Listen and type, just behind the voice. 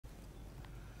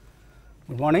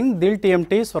Good morning. Dil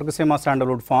TMT, Swargaseema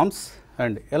sandalwood forms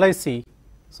and LIC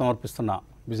సమర్పిస్తున్న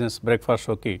business breakfast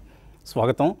షోకి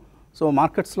స్వాగతం. సో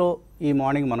మార్కెట్స్లో ఈ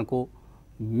మార్నింగ్ మనకు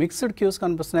మిక్స్డ్ క్యూస్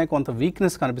కనిపిస్తున్నాయి, కొంత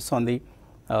వీక్నెస్ కనిపిస్తోంది.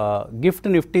 గిఫ్ట్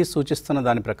నిఫ్టీ సూచిస్తున్న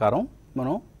దాని ప్రకారం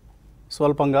మనం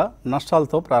స్వల్పంగా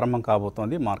నష్టాలతో ప్రారంభం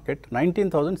కాబోతోంది మార్కెట్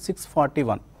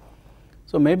 19,641.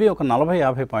 సో మేబీ ఒక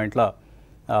 40-50 పాయింట్ల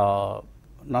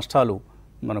నష్టాలు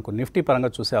మనకు నిఫ్టీ పరంగా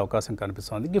చూసే అవకాశం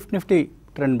కనిపిస్తుంది, గిఫ్ట్ నిఫ్టీ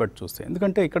ట్రెండ్ బట్టి చూస్తే.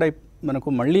 ఎందుకంటే ఇక్కడ మనకు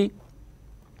మళ్ళీ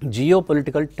జియో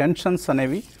పొలిటికల్ టెన్షన్స్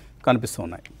అనేవి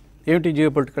కనిపిస్తున్నాయి. ఏమిటి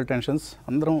జియో పొలిటికల్ టెన్షన్స్?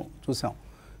 అందరం చూసాం.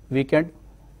 వీకెండ్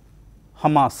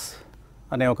హమాస్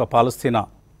అనే ఒక పాలస్తీనా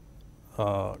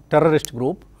టెర్రరిస్ట్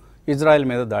గ్రూప్ ఇజ్రాయెల్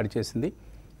మీద దాడి చేసింది.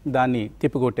 దాన్ని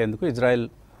తిప్పికొట్టేందుకు ఇజ్రాయెల్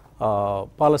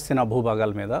పాలస్తీనా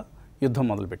భూభాగాల మీద యుద్ధం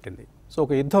మొదలుపెట్టింది. సో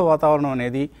ఒక యుద్ధ వాతావరణం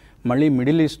అనేది మళ్ళీ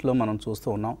మిడిల్ ఈస్ట్లో మనం చూస్తూ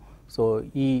ఉన్నాం. సో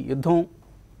ఈ యుద్ధం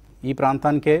ఈ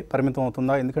ప్రాంతానికే పరిమితం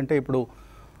అవుతుందా? ఎందుకంటే ఇప్పుడు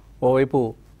ఓవైపు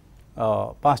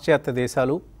పాశ్చాత్య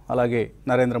దేశాలు అలాగే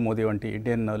నరేంద్ర మోదీ వంటి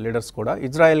ఇండియన్ లీడర్స్ కూడా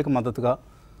ఇజ్రాయెల్కి మద్దతుగా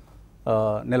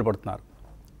నిలబడుతున్నారు.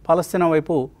 పాలస్తీనా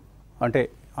వైపు అంటే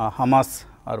Hamas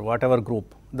are what ever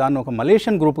group దాన్ని ఒక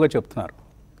మలేషియన్ గ్రూప్గా చెప్తున్నారు.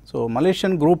 సో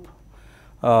మలేషియన్ గ్రూప్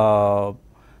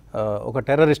ఒక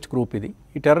టెర్రరిస్ట్ గ్రూప్. ఇది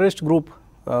ఈ టెర్రరిస్ట్ గ్రూప్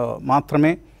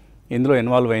మాత్రమే ఇందులో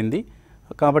ఇన్వాల్వ్ అయింది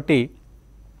కాబట్టి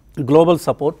గ్లోబల్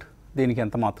సపోర్ట్ దీనికి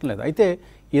ఎంత మాత్రం లేదు. అయితే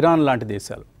ఇరాన్ లాంటి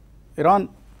దేశాలు, ఇరాన్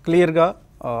క్లియర్గా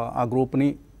ఆ గ్రూప్ని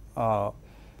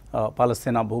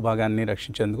పాలస్తీనా భూభాగాన్ని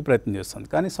రక్షించేందుకు ప్రయత్నం చేస్తుంది.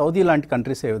 కానీ సౌదీ లాంటి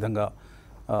కంట్రీస్ ఏ విధంగా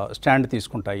స్టాండ్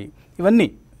తీసుకుంటాయి, ఇవన్నీ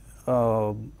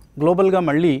గ్లోబల్గా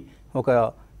మళ్ళీ ఒక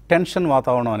టెన్షన్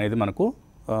వాతావరణం అనేది మనకు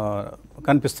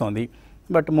కనిపిస్తోంది.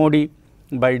 But Modi,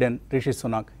 Biden, Rishi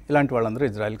Sunak ఇలాంటి వాళ్ళందరూ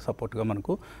ఇజ్రాయెల్కి సపోర్ట్గా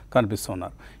మనకు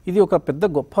కనిపిస్తున్నారు. ఇది ఒక పెద్ద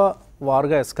గొప్ప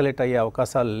వార్గా ఎస్కలేట్ అయ్యే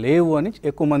అవకాశాలు లేవు అని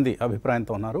ఎక్కువ మంది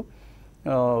అభిప్రాయంతో ఉన్నారు.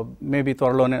 మేబీ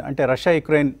త్వరలోనే, అంటే రష్యా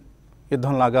యుక్రెయిన్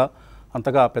యుద్ధంలాగా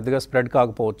అంతగా పెద్దగా స్ప్రెడ్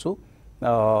కాకపోవచ్చు.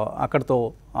 అక్కడితో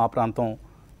ఆ ప్రాంతం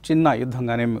చిన్న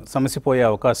యుద్ధంగానే సమసిపోయే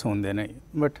అవకాశం ఉంది అని,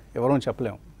 బట్ ఎవరూ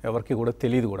చెప్పలేము, ఎవరికి కూడా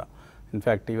తెలియదు కూడా.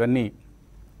 ఇన్ఫ్యాక్ట్ ఇవన్నీ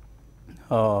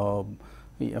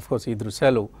అఫ్కోర్స్ ఈ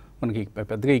దృశ్యాలు మనకి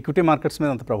పెద్దగా ఈక్విటీ మార్కెట్స్ మీద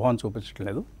అంత ప్రభావం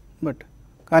చూపించట్లేదు, బట్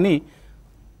కానీ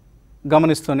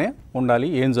గమనిస్తూనే ఉండాలి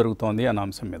ఏం జరుగుతోంది అన్న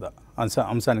అంశం మీద,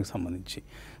 అంశానికి సంబంధించి.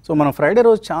 సో మనం ఫ్రైడే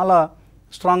రోజు చాలా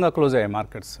స్ట్రాంగ్గా క్లోజ్ అయ్యాయి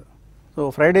మార్కెట్స్. సో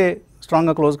ఫ్రైడే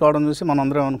స్ట్రాంగ్గా క్లోజ్ కావడం చూసి మనం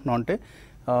అందరం ఏమనుకున్నాం అంటే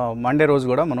మండే రోజు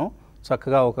కూడా మనం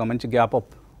చక్కగా ఒక మంచి గ్యాప్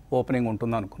అప్ ఓపెనింగ్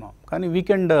ఉంటుంది అనుకున్నాం. కానీ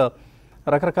వీకెండ్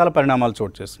రకరకాల పరిణామాలు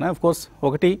చోటు చేస్తున్నాయి. అఫ్కోర్స్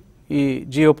ఒకటి ఈ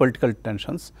జియో పొలిటికల్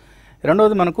టెన్షన్స్,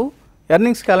 రెండవది మనకు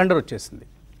ఎర్నింగ్స్ క్యాలెండర్ వచ్చేసింది.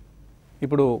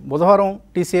 ఇప్పుడు బుధవారం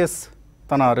టీసీఎస్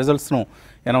తన రిజల్ట్స్ను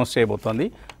అనౌన్స్ చేయబోతోంది.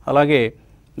 అలాగే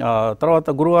తర్వాత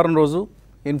గురువారం రోజు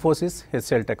ఇన్ఫోసిస్,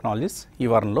 హెచ్సిఎల్ టెక్నాలజీస్ ఈ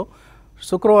వారంలో,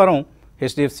 శుక్రవారం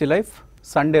హెచ్డిఎఫ్సి లైఫ్,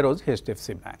 సండే రోజు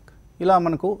హెచ్డిఎఫ్సి బ్యాంక్. ఇలా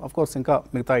మనకు అఫ్కోర్స్ ఇంకా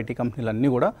మిగతా ఐటీ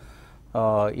కంపెనీలన్నీ కూడా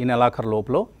ఈ నెలాఖరు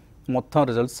లోపల మొత్తం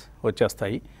రిజల్ట్స్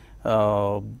వచ్చేస్తాయి.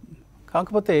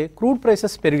 కాకపోతే క్రూడ్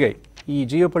ప్రైసెస్ పెరిగాయి ఈ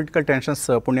జియో పొలిటికల్ టెన్షన్స్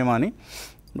పుణ్యమాని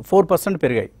 4%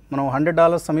 పెరిగాయి. మనం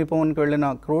 $100 సమీపానికి వెళ్ళిన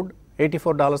క్రూడ్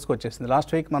 $84కి వచ్చేసింది.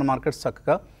 లాస్ట్ వీక్ మన మార్కెట్స్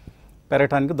చక్కగా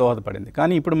పెరగడానికి దోహదపడింది.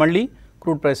 కానీ ఇప్పుడు మళ్ళీ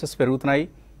క్రూడ్ ప్రైసెస్ పెరుగుతున్నాయి.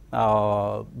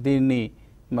 దీన్ని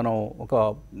మనం ఒక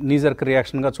నీజర్క్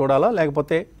రియాక్షన్గా చూడాలా,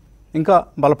 లేకపోతే ఇంకా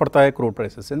బలపడతాయి క్రూడ్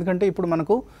ప్రైసెస్? ఎందుకంటే ఇప్పుడు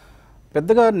మనకు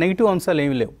పెద్దగా నెగిటివ్ అంశాలు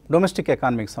ఏమీ లేవు డొమెస్టిక్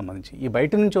ఎకానమీకి సంబంధించి. ఈ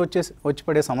బయట నుంచి వచ్చి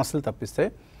పడే సమస్యలు తప్పిస్తే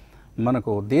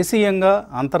మనకు దేశీయంగా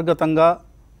అంతర్గతంగా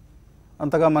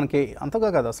అంతగా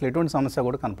కాదు అసలు ఎటువంటి సమస్య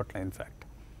కూడా కనపట్లేదు. ఇన్ఫ్యాక్ట్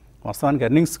వాస్తవానికి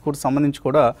ఎర్నింగ్స్ కూడా సంబంధించి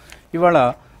కూడా ఇవాళ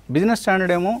బిజినెస్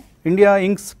స్టాండర్డ్ ఏమో India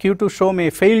inks Q2 show may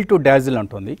fail to Dazzle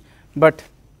అంటుంది. బట్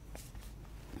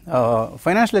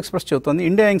ఫైనాన్షియల్ ఎక్స్ప్రెస్ చెబుతుంది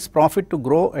India inks profit to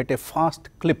grow at a fast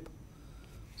clip.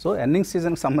 So earnings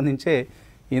సీజన్కి సంబంధించే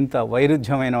ఇంత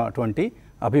వైరుధ్యమైనటువంటి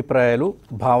అభిప్రాయాలు,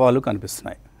 భావాలు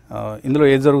కనిపిస్తున్నాయి. ఇందులో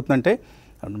ఏది జరుగుతుందంటే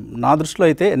నా దృష్టిలో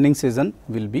అయితే earnings season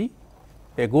will be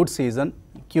a good season,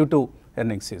 Q2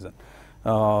 earnings season.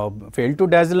 Fail to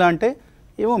Dazzle అంటే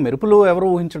ఏమో మెరుపులు ఎవరు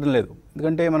ఊహించడం లేదు,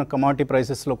 ఎందుకంటే మన కమాడిటీ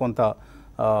ప్రైసెస్లో కొంత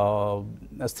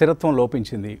స్థిరత్వం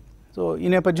లోపించింది. సో ఈ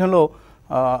నేపథ్యంలో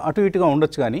అటు ఇటుగా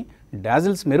ఉండొచ్చు, కానీ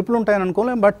డాజిల్స్ మెరుపులు ఉంటాయని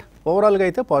అనుకోలేం. బట్ ఓవరాల్గా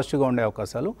అయితే పాజిటివ్గా ఉండే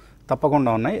అవకాశాలు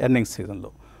తప్పకుండా ఉన్నాయి ఎర్నింగ్స్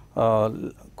సీజన్లో.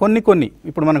 కొన్ని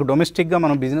ఇప్పుడు మనకు డొమెస్టిక్గా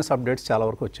మనం బిజినెస్ అప్డేట్స్ చాలా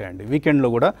వరకు వచ్చాయండి.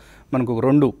 వీకెండ్లో కూడా మనకు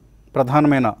 2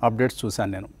 ప్రధానమైన అప్డేట్స్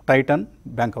చూశాను నేను. టైటన్,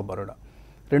 బ్యాంక్ ఆఫ్ బరోడా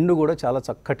రెండు కూడా చాలా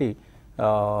చక్కటి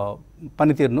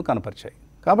పనితీరును కనపరిచాయి.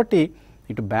 కాబట్టి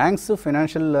ఇటు బ్యాంక్స్,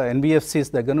 ఫైనాన్షియల్ ఎన్బిఎఫ్సిస్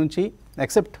దగ్గర నుంచి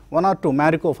except 1 or 2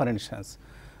 Marico for instance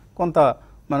కొంత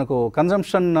మనకు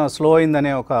కన్జంప్షన్ స్లో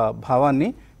అయిందనే ఒక భావాన్ని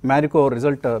మ్యారికో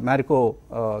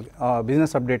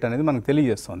బిజినెస్ అప్డేట్ అనేది మనకు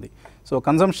తెలియజేస్తుంది. సో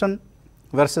కన్జంప్షన్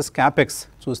వర్సెస్ క్యాపెక్స్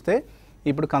చూస్తే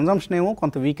ఇప్పుడు కన్జంప్షన్ ఏమో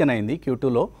కొంత వీకెన్ అయింది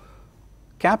Q2లో,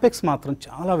 క్యాపెక్స్ మాత్రం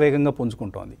చాలా వేగంగా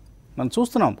పుంజుకుంటోంది. మనం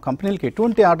చూస్తున్నాం కంపెనీలకు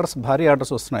ఎటువంటి ఆర్డర్స్, భారీ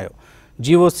ఆర్డర్స్ వస్తున్నాయో.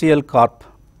 GOCL కార్ప్,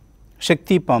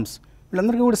 శక్తి పంప్స్,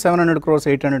 వీళ్ళందరికీ కూడా 700 crores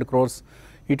 800 crores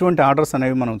ఇటువంటి ఆర్డర్స్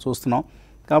అనేవి మనం చూస్తున్నాం.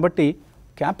 కాబట్టి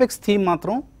క్యాపెక్స్ థీమ్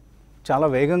మాత్రం చాలా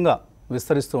వేగంగా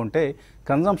విస్తరిస్తూ ఉంటే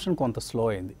కన్జంప్షన్ కొంత స్లో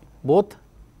అయింది. Both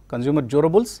consumer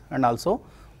durables and also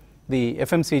the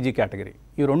FMCG category,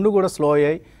 ఈ రెండు కూడా స్లో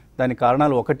అయ్యాయి. దానికి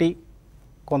కారణాలు ఒకటి,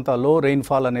 కొంత లో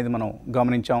రెయిన్ఫాల్ అనేది మనం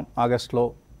గమనించాం ఆగస్ట్లో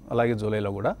అలాగే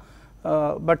జూలైలో కూడా.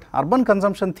 బట్ అర్బన్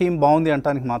కన్జంప్షన్ థీమ్ బాగుంది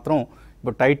అంటానికి మాత్రం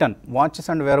ఇప్పుడు Titan watches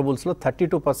and వేరబుల్స్లో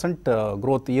 32%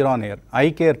 growth year on year, I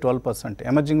care 12%,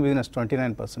 emerging business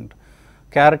 29%,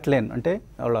 carrot lane అంటే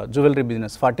వాళ్ళ జ్యువెలరీ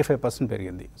బిజినెస్ 45%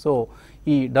 పెరిగింది. సో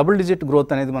ఈ డబుల్ డిజిట్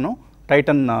గ్రోత్ అనేది మనం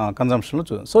టైటన్ కన్జంప్షన్లో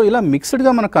చూద్దాం. సో ఇలా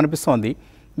మిక్స్డ్గా మనకు కనిపిస్తోంది.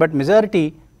 But majority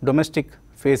domestic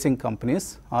facing companies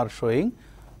are showing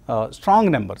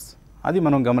strong numbers, అది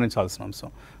మనం గమనించాల్సిన అంశం.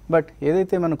 బట్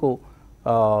ఏదైతే మనకు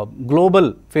గ్లోబల్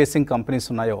ఫేసింగ్ కంపెనీస్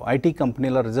ఉన్నాయో, ఐటీ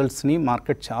కంపెనీల రిజల్ట్స్ని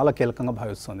మార్కెట్ చాలా కీలకంగా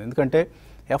భావిస్తుంది. ఎందుకంటే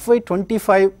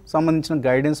FY25 సంబంధించిన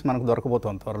గైడెన్స్ మనకు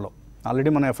దొరకబోతోంది త్వరలో.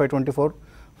 ఆల్రెడీ మనం FY24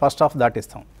 ఫస్ట్ హాఫ్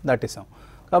దాటిస్తాం.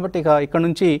 కాబట్టి ఇక్కడ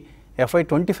నుంచి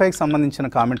FY25కి సంబంధించిన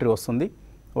కామెంటరీ వస్తుంది.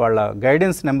 వాళ్ళ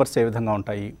గైడెన్స్ నెంబర్స్ ఏ విధంగా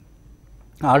ఉంటాయి,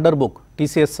 ఆర్డర్ బుక్,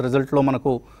 TCS రిజల్ట్లో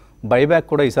మనకు బైబ్యాక్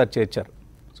కూడా ఈసారి చేర్చారు.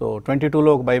 సో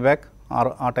 22లో ఒక బైబ్యాక్,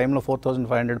 ఆ టైంలో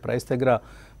 4500 ప్రైస్ దగ్గర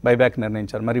బైబ్యాక్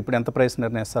నిర్ణయించారు. మరి ఇప్పుడు ఎంత ప్రైస్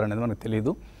నిర్ణయిస్తారనేది మనకు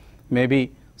తెలియదు. మేబీ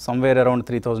సమ్వేర్ అరౌండ్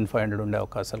 3500 ఉండే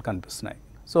అవకాశాలు కనిపిస్తున్నాయి.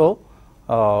 సో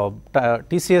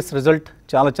TCS రిజల్ట్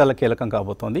చాలా కీలకం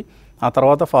కాబోతోంది. ఆ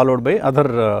తర్వాత followed by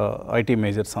other IT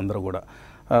majors అందరూ కూడా.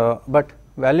 బట్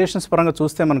వాల్యుయేషన్స్ పరంగా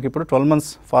చూస్తే మనకి ఇప్పుడు 12 months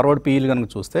ఫార్వర్డ్ పీఈలు కనుక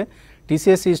చూస్తే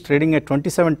TCS is trading at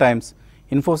 27 times,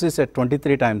 Infosys at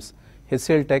 23 times,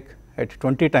 HCL Tech at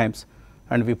 20 times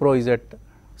and Wipro is at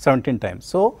 17 times.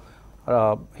 So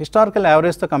historical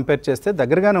యావరేజ్తో compare చేస్తే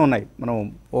దగ్గరగానే ఉన్నాయి. మనం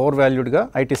ఓవర్ వాల్యూడ్గా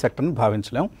ఐటీ సెక్టర్ని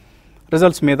భావించలేం.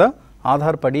 రిజల్ట్స్ మీద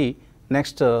ఆధారపడి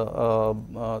నెక్స్ట్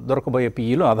దొరకబోయే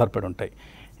పీఈలు ఆధారపడి ఉంటాయి.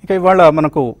 ఇక ఇవాళ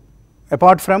మనకు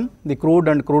apart from the crude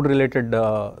and crude related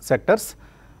sectors,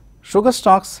 sugar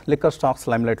stocks, liquor stocks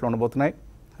లైమ్లైట్లో ఉండబోతున్నాయి.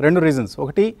 2 రీజన్స్.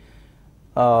 ఒకటి,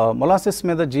 మొలాసిస్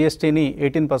మీద GSTని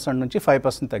 18% నుంచి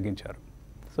 5% తగ్గించారు.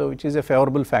 So which is a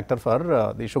favourable factor for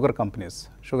the sugar companies,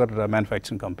 sugar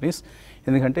manufacturing companies.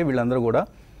 ఎందుకంటే వీళ్ళందరూ కూడా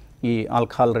ఈ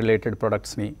ఆల్కహాల్ రిలేటెడ్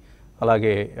ప్రొడక్ట్స్ని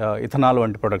అలాగే ఇథనాల్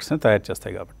వంటి ప్రొడక్ట్స్ని తయారు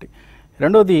చేస్తాయి కాబట్టి.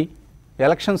 రెండోది,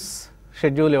 ఎలక్షన్స్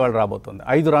షెడ్యూల్ ఇవాళ రాబోతుంది.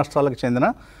 5 రాష్ట్రాలకు చెందిన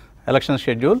ఎలక్షన్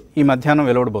షెడ్యూల్ ఈ మధ్యాహ్నం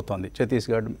వెలువడబోతోంది.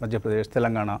 ఛత్తీస్గఢ్, మధ్యప్రదేశ్,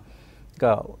 తెలంగాణ,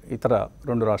 ఇంకా ఇతర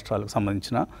 2 రాష్ట్రాలకు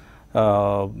సంబంధించిన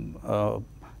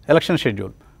ఎలక్షన్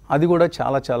షెడ్యూల్. అది కూడా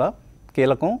చాలా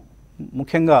కీలకం,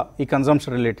 ముఖ్యంగా ఈ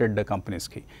కన్జంప్షన్ రిలేటెడ్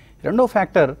కంపెనీస్కి. రెండో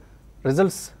ఫ్యాక్టర్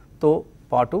రిజల్ట్స్తో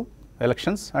పాటు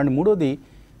ఎలక్షన్స్, అండ్ మూడోది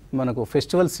మనకు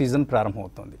ఫెస్టివల్ సీజన్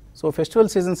ప్రారంభమవుతుంది. సో ఫెస్టివల్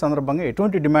సీజన్ సందర్భంగా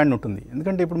ఎటువంటి డిమాండ్ ఉంటుంది?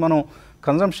 ఎందుకంటే ఇప్పుడు మనం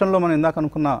కన్జంప్షన్లో మనం ఇందాక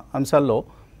అనుకున్న అంశాల్లో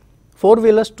 4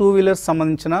 వీలర్స్ 2 వీలర్స్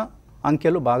సంబంధించిన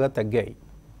అంకెలు బాగా తగ్గాయి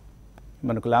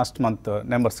మనకు లాస్ట్ మంత్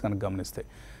నెంబర్స్ కనుక గమనిస్తే.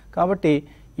 కాబట్టి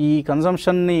ఈ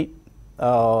కన్జంప్షన్ని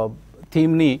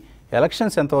థీమ్ని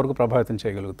ఎలక్షన్స్ ఎంతవరకు ప్రభావితం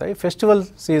చేయగలుగుతాయి, ఫెస్టివల్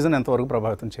సీజన్ ఎంతవరకు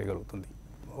ప్రభావితం చేయగలుగుతుంది,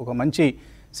 ఒక మంచి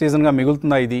సీజన్గా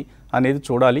మిగులుతుందా ఇది అనేది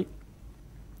చూడాలి.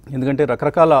 ఎందుకంటే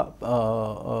రకరకాల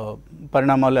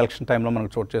పరిణామాలు ఎలక్షన్ టైంలో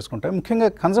మనకు చోటు చేసుకుంటాయి. ముఖ్యంగా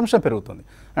కన్జంప్షన్ పెరుగుతుంది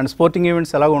అండ్ స్పోర్టింగ్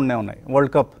ఈవెంట్స్ ఎలాగో ఉన్నాయి.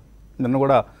 వరల్డ్ కప్ నిన్న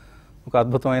కూడా ఒక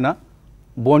అద్భుతమైన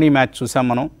బోనీ మ్యాచ్ చూసాం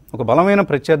మనం. ఒక బలమైన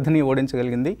ప్రత్యర్థిని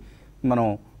ఓడించగలిగింది మనం.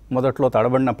 మొదట్లో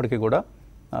తడబడినప్పటికీ కూడా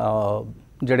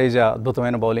జడేజా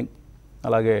అద్భుతమైన బౌలింగ్,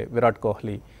 అలాగే విరాట్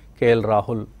కోహ్లీ, కేఎల్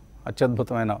రాహుల్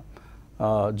అత్యద్భుతమైన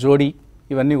జోడీ,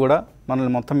 ఇవన్నీ కూడా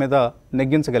మనల్ని మొత్తం మీద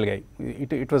నెగ్గించగలిగాయి.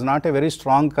 It was not a very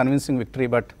strong convincing victory,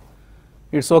 but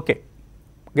it's okay,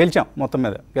 గెలిచాం. మొత్తం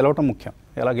మీద గెలవటం ముఖ్యం.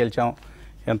 ఎలా గెలిచాం,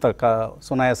 ఎంత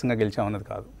సునాయాసంగా గెలిచాం అన్నది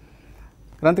కాదు.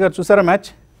 క్రాంతి గారు చూసారా మ్యాచ్?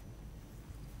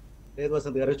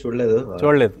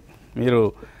 చూడలేదు. మీరు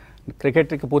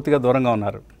క్రికెట్కి పూర్తిగా దూరంగా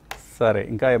ఉన్నారు. సరే,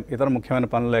 ఇంకా ఇతర ముఖ్యమైన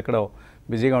పనులు ఎక్కడో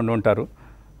బిజీగా ఉండి ఉంటారు.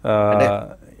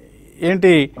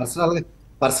 ఏంటి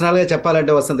పర్సనల్గా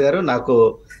చెప్పాలంటే వసంత్ గారు, నాకు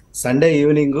సండే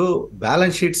ఈవినింగ్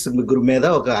బ్యాలెన్స్ షీట్స్ మీద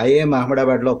ఒక IIM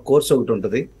అహ్మదాబాద్లో కోర్స్ ఒకటి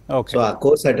ఉంటుంది. సో ఆ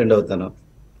కోర్స్ అటెండ్ అవుతాను.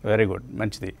 వెరీ గుడ్,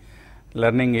 మంచిది.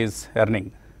 Learning is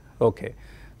earning. Okay,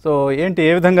 so ఏంటి,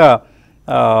 ఏ విధంగా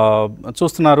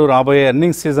చూస్తున్నారు రాబోయే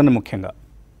ఎర్నింగ్స్ సీజన్? ముఖ్యంగా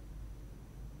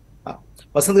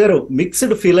వసంత్ గారు,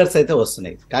 మిక్స్డ్ ఫీలర్స్ అయితే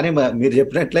వస్తున్నాయి. కానీ మీరు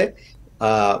చెప్పినట్లే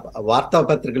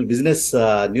వార్తాపత్రికలు, బిజినెస్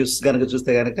న్యూస్ కనుక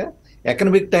చూస్తే కనుక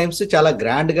ఎకనామిక్ టైమ్స్ చాలా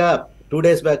గ్రాండ్గా 2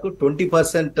 days బ్యాక్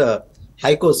 20%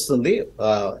 హైక్ వస్తుంది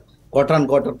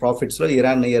క్వార్టర్ ప్రాఫిట్స్ లో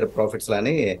ఇరాన్ ఇయర్ ప్రాఫిట్స్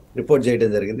అని రిపోర్ట్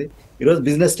చేయడం జరిగింది. ఈరోజు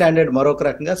బిజినెస్ స్టాండర్డ్ మరొక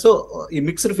రకంగా. సో ఈ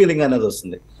మిక్స్డ్ ఫీలింగ్ అనేది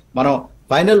వస్తుంది. మనం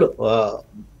ఫైనల్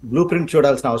బ్లూ ప్రింట్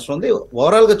చూడాల్సిన అవసరం ఉంది.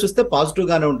 ఓవరాల్ గా చూస్తే పాజిటివ్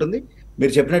గానే ఉంటుంది.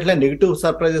 మీరు చెప్పినట్లే నెగిటివ్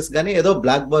సర్ప్రైజెస్ కానీ ఏదో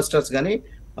బ్లాక్ బస్టర్స్ కానీ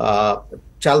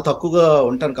చాలా తక్కువగా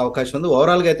ఉండడానికి అవకాశం ఉంది.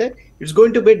 ఓవరాల్ గా అయితే it's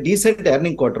going to be decent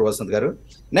earning quarter Vasant గారు.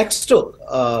 నెక్స్ట్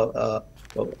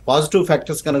పాజిటివ్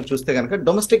ఫ్యాక్టర్స్ కనుక చూస్తే కనుక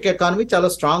డొమెస్టిక్ ఎకానమీ చాలా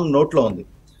స్ట్రాంగ్ నోట్ లో ఉంది.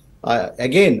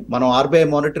 అగైన్ మనం ఆర్బీఐ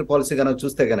మానిటరీ పాలసీ కనుక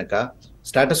చూస్తే కనుక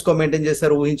స్టాటస్ కో మెయింటైన్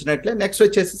చేశారు ఊహించినట్లే. నెక్స్ట్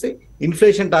వచ్చేసి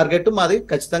ఇన్ఫ్లేషన్ టార్గెట్ మాది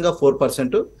ఖచ్చితంగా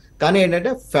 4%. కానీ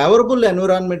ఏంటంటే ఫేవరబుల్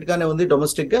ఎన్విరాన్మెంట్ గానే ఉంది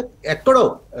డొమెస్టిక్ గా. ఎక్కడో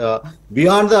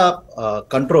beyond the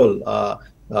control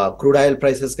crude oil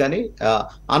prices కానీ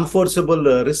అన్ఫోర్సబుల్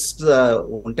రిస్క్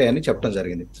ఉంటాయని చెప్పడం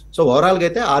జరిగింది. సో ఓవరాల్ గా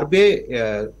అయితే ఆర్బీఐ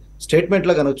స్టేట్మెంట్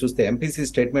లో కనుక చూస్తే ఎంపీసీ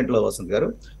స్టేట్మెంట్ లో వసంత్ గారు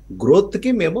గ్రోత్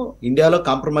కి మేము ఇండియాలో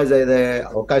కాంప్రమైజ్ అయ్యే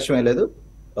అవకాశమే లేదు.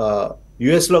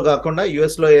 యుఎస్ లో కాకుండా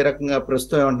యుఎస్ లో ఏ రకంగా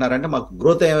ప్రస్తుతం ఏమంటున్నారంటే మాకు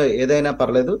గ్రోత్ ఏదైనా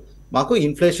పర్లేదు, మాకు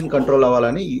ఇన్ఫ్లేషన్ కంట్రోల్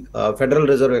అవ్వాలని ఫెడరల్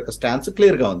రిజర్వ్ యొక్క స్టాన్స్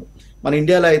క్లియర్ గా ఉంది. మన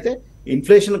ఇండియాలో అయితే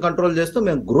ఇన్ఫ్లేషన్ కంట్రోల్ చేస్తూ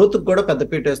మేము గ్రోత్ కూడా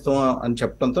పెద్దపీట వేస్తాం అని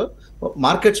చెప్పడంతో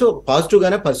మార్కెట్స్ పాజిటివ్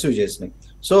గానే పర్సీవ్ చేసినాయి.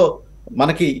 సో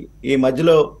మనకి ఈ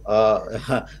మధ్యలో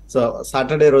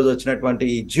సాటర్డే రోజు వచ్చినటువంటి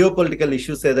ఈ జియో పొలిటికల్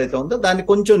ఇష్యూస్ ఏదైతే ఉందో దాన్ని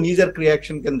కొంచెం నీజర్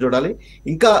రియాక్షన్ కింద చూడాలి.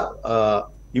 ఇంకా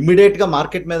ఇమ్మీడియట్ గా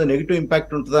మార్కెట్ మీద నెగిటివ్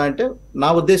ఇంపాక్ట్ ఉంటుందా అంటే నా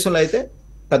ఉద్దేశంలో అయితే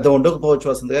పెద్ద ఉండకపోవచ్చు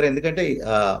వసంత్ గారు. ఎందుకంటే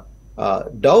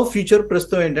డౌ ఫ్యూచర్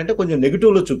ప్రస్తుతం ఏంటంటే కొంచెం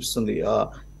నెగిటివ్ లో చూపిస్తుంది.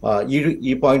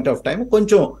 ఈ పాయింట్ ఆఫ్ టైం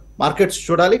కొంచెం మార్కెట్స్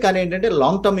చూడాలి. కానీ ఏంటంటే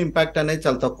లాంగ్ టర్మ్ ఇంపాక్ట్ అనేది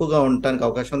చాలా తక్కువగా ఉండడానికి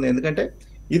అవకాశం ఉంది. ఎందుకంటే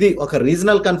ఇది ఒక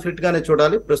రీజనల్ కాన్ఫ్లిక్ట్ గానే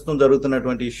చూడాలి ప్రస్తుతం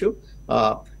జరుగుతున్నటువంటి ఇష్యూ.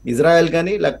 ఇజ్రాయెల్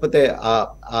కానీ లేకపోతే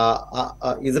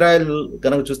ఇజ్రాయెల్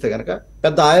కనుక చూస్తే కనుక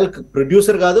పెద్ద ఆయిల్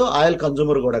ప్రొడ్యూసర్ కాదు, ఆయిల్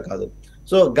కన్జ్యూమర్ కూడా కాదు.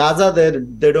 So Gaza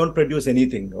they don't produce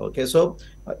anything. Okay, so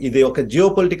ఇది ఒక జియో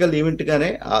పొలిటికల్ ఈవెంట్ గానే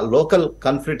లోకల్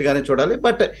కాన్ఫ్లిక్ట్ గానే చూడాలి.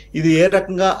 బట్ ఇది ఏ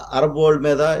రకంగా అరబ్ వరల్డ్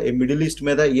మీద మిడిల్ ఈస్ట్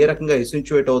మీద ఏ రకంగా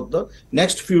ఎసెన్చుయేట్ అవుతుందో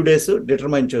నెక్స్ట్ ఫ్యూ డేస్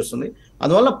డిటర్మైన్ చేస్తుంది.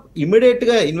 అందువల్ల ఇమ్మీడియట్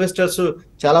గా ఇన్వెస్టర్స్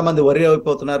చాలా మంది వరీ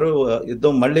అయిపోతున్నారు.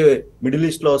 యుద్ధం మళ్ళీ మిడిల్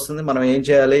ఈస్ట్ లో వస్తుంది, మనం ఏం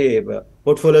చేయాలి,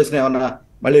 పోర్ట్ఫోలియోస్ ని ఏమన్నా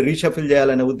మళ్ళీ రీషఫిల్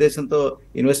చేయాలనే ఉద్దేశంతో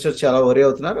ఇన్వెస్టర్స్ చాలా వరీ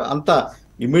అవుతున్నారు. అంత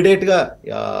ఇమ్మీడియట్ గా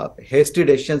హేస్టీ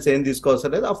డెసిషన్స్ ఏం తీసుకోవాల్సిన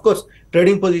లేదు. అఫ్ కోర్స్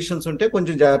ట్రేడింగ్ పొజిషన్స్ ఉంటే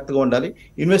కొంచెం జాగ్రత్తగా ఉండాలి.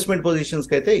 ఇన్వెస్ట్మెంట్ పొజిషన్స్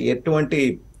కి అయితే ఎటువంటి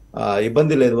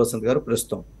ఇబ్బంది లేదు వసంత్ గారు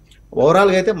ప్రస్తుతం.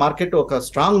 ఓవరాల్ గా అయితే మార్కెట్ ఒక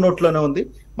స్ట్రాంగ్ నోట్ లోనే ఉంది.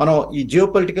 మనం ఈ జియో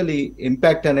పొలిటికల్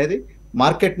ఇంపాక్ట్ అనేది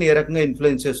మార్కెట్ ని ఏ రకంగా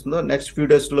ఇన్ఫ్లుయెన్స్ చేస్తుందో నెక్స్ట్ ఫ్యూ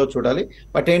డేస్ లో చూడాలి.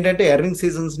 బట్ ఏంటంటే ఎర్నింగ్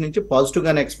సీజన్స్ నుంచి పాజిటివ్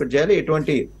గానే ఎక్స్పెక్ట్ చేయాలి.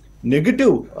 ఎటువంటి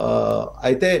నెగిటివ్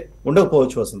అయితే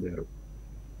ఉండకపోవచ్చు వసంత్ గారు.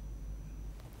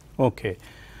 ఓకే,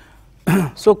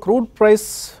 సో క్రూడ్ ప్రైస్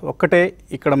ఒక్కటే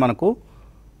ఇక్కడ మనకు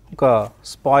ఒక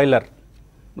స్పాయిలర్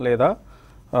లేదా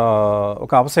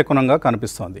ఒక అపశకునంగా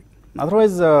కనిపిస్తోంది.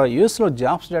 అదర్వైజ్ యూఎస్లో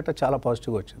జాబ్స్ డేటా చాలా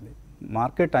పాజిటివ్గా వచ్చింది.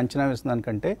 మార్కెట్ అంచనా వేసిన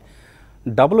దానికంటే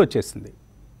డబుల్ వచ్చేసింది.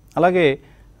 అలాగే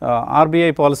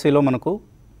ఆర్బీఐ పాలసీలో మనకు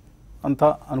అంతా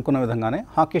అనుకున్న విధంగానే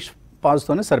హాకిష్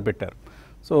పాజ్తోనే సరిపెట్టారు.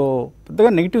 సో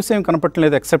పెద్దగా నెగిటివ్స్ ఏం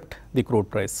కనపడలేదు ఎక్సెప్ట్ ది క్రూడ్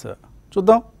ప్రైస్.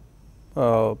 చూద్దాం,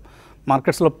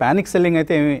 మార్కెట్స్లో ప్యానిక్ సెల్లింగ్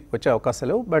అయితే ఏమి వచ్చే అవకాశాలు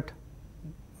లేవు, బట్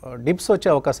డిప్స్ వచ్చే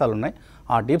అవకాశాలు ఉన్నాయి.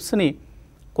 ఆ డిప్స్ని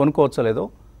కొనుక్కోవచ్చో లేదో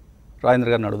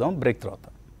రాజేంద్ర గారిని అడుగుదాం బ్రేక్ తర్వాత.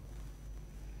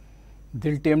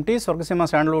 Dil TMT, Swargaseema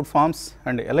sandalwood forms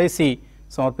and LIC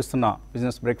సమర్పిస్తున్న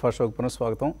బిజినెస్ బ్రేక్ఫాస్ట్ షోకి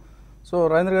పునఃస్వాగతం. సో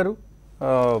రాజేంద్ర గారు,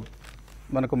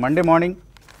 మనకు మండే మార్నింగ్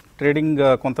ట్రేడింగ్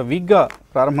కొంత వీక్గా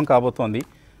ప్రారంభం కాబోతోంది.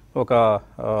 ఒక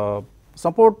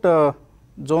సపోర్ట్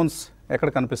జోన్స్ ఎక్కడ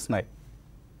కనిపిస్తున్నాయి?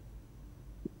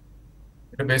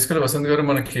 బేసికల్ వసంత్ గారు,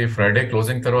 మనకి ఫ్రైడే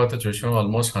క్లోజింగ్ తర్వాత చూసాం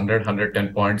ఆల్మోస్ట్ 100-110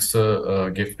 పాయింట్స్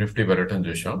గిఫ్ట్ నిఫ్టీ పెరగటం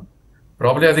చూసాం.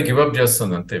 ప్రాబ్లీ అది గివ్ అప్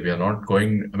చేస్తుంది అంతే. We are not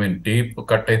going, I mean deep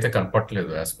cut అయితే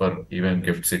కనపట్లేదు as per even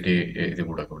gift city ఇది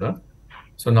కూడా.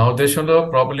 సో నా ఉద్దేశంలో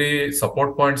ప్రాబ్లీ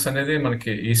సపోర్ట్ పాయింట్స్ అనేది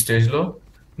మనకి ఈ స్టేజ్ లో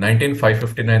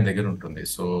 19,559 దగ్గర ఉంటుంది.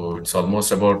 So it's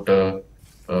almost about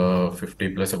 50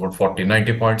 plus about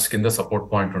 40-90 points కింద సపోర్ట్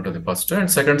పాయింట్ ఉంటుంది first.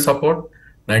 And second support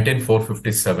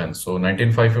 19,457. So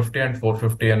 19,550 and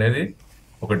 450 అనేది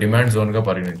ఒక డిమాండ్ జోన్ గా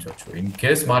పరిగణించవచ్చు. In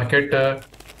case market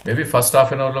maybe first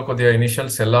half an hour లో కొద్దిగా ఇనిషియల్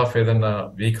సెల్ ఆఫ్ ఏదన్నా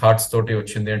వీక్ హార్ట్స్ తోటి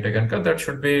వచ్చింది అంటే కనుక that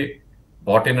should be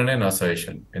bought in అనే నా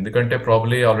సజెషన్. ఎందుకంటే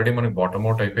ప్రాబ్లీ ఆల్రెడీ మనకి బాటమ్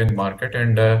అవుట్ అయిపోయింది మార్కెట్.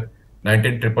 అండ్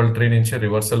 19,333 నుంచి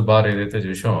రివర్సల్ బార్ ఏదైతే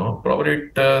చూసామో ప్రాబ్లీ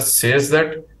ఇట్ సేస్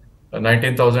దట్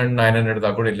 19,900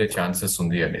 దాకా కూడా వెళ్ళే ఛాన్సెస్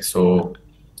ఉంది అని. సో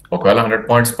ఒకవేళ 100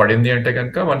 పాయింట్స్ పడింది అంటే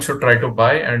కనుక one should try to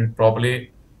buy and probably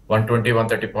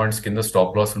 120-130 points కింద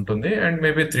స్టాప్ లాస్ ఉంటుంది. And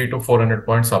maybe 300-400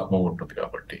 points up move ఉంటుంది.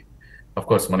 కాబట్టి అఫ్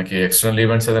కోర్స్ మనకి ఎక్స్టర్నల్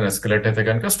ఈవెంట్స్ ఏదైనా ఎస్కలేట్ అయితే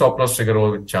కనుక స్టాప్ లాస్ ట్రిగర్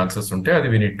ఛాన్సెస్ ఉంటే అది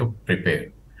we need to prepare.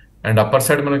 And upper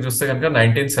side మనం చూస్తే కనుక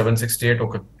 19,768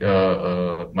 ఒక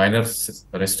మైనర్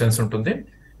రెసిస్టెన్స్ ఉంటుంది.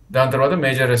 దాని తర్వాత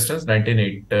మేజర్ రెసిస్టెన్స్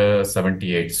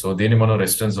 19,878. సో దీన్ని మనం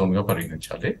రెసిస్టెన్స్ జోన్ గా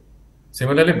పరిగణించాలి.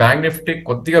 సిమిలర్లీ బ్యాంక్ నిఫ్టీ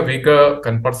కొద్దిగా వీక్ గా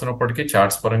కనపడుతున్నప్పటికీ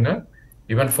చార్ట్స్ పరంగా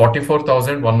ఈవెన్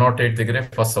 44,108 దగ్గరే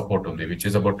ఫస్ట్ సపోర్ట్ ఉంది, which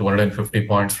is about 250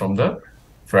 points from the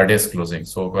Fridays closing.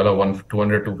 So ఒకవేళ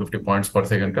 200-250 పాయింట్స్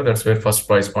పడితే కనుక that's where first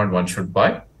price point one should buy.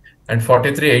 And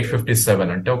 43,857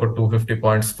 అంటే ఒక 250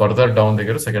 పాయింట్స్ ఫర్దర్ డౌన్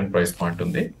దగ్గర సెకండ్ ప్రైస్ పాయింట్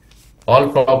ఉంది. ఆల్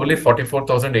ప్రాబబ్లీ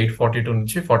 44,842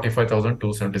 నుంచి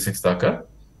 45,276 దాకా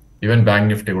ఈవెన్ బ్యాంక్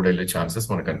నిఫ్టీ కూడా వెళ్ళే ఛాన్సెస్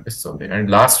మనకు కనిపిస్తుంది. అండ్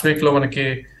లాస్ట్ వీక్ లో మనకి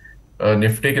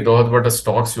నిఫ్టీకి దోహదపడ్డ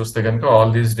స్టాక్స్ చూస్తే కనుక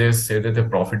ఆల్ దీస్ డేస్ ఏదైతే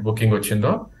ప్రాఫిట్ బుకింగ్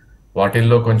వచ్చిందో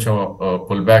వాటిల్లో కొంచెం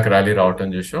పుల్ బ్యాక్ ర్యాలీ రావటం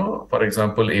చూసాం. For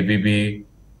example ABB,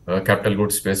 capital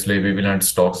good space లో ఏబీబీ లాంటి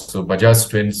stocks, Bajaj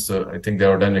twins, I think they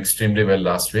have done extremely well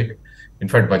last week.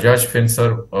 In fact Bajaj fins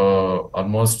are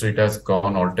almost it has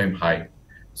gone all time high.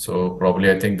 So probably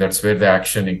I think that's where the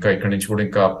action. ఇంకా ఇక్కడ నుంచి కూడా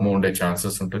ఇంకా up move ఉండే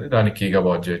chances ఉంటుంది, దానికి కీగా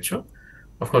watch చేయొచ్చు.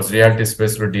 Of course reality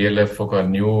space లో డిఎల్ఎఫ్ ఒక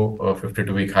న్యూ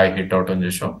 52 వీక్ హై హిట్ అవటం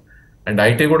చేసాం. అండ్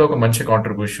ఐటీ కూడా ఒక మంచి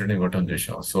కాంట్రిబ్యూషన్ ఇవ్వటం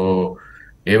చేసాం. సో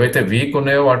ఏవైతే వీక్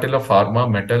ఉన్నాయో వాటిలో pharma,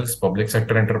 metals, public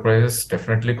sector enterprises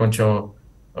definitely కొంచెం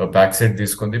బ్యాక్ సైడ్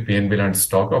తీసుకుంది. పిఎన్బి లాంటి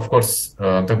స్టాక్ ఆఫ్ కోర్స్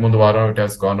అంతకుముందు వారం ఇట్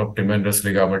హాస్ గాన్ అప్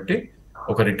ట్రిమెండస్లీ కాబట్టి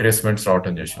ఒక రిట్రేస్మెంట్స్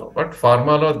రావటం చేసాం. But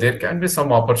ఫార్మాలో there can be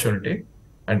some opportunity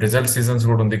and result seasons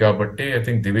కూడా ఉంది కాబట్టి ఐ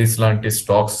థింక్ దివీస్ లాంటి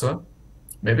స్టాక్స్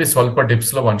మేబీ స్వల్ప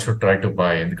డిప్స్ లో one should try to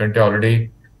buy. ఎందుకంటే ఆల్రెడీ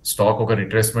స్టాక్ ఒక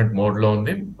రిట్రేస్మెంట్ మోడ్ లో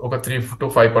ఉంది. ఒక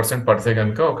 3-5% పడితే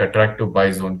కనుక ఒక అట్రాక్టివ్ బై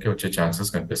జోన్ కి వచ్చే ఛాన్సెస్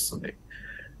కనిపిస్తుంది.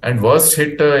 అండ్ వర్స్ట్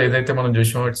హిట్ ఏదైతే మనం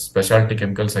చూసామో it's speciality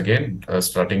chemicals again,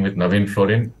 starting with Naveen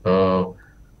fluorine.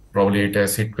 Probably it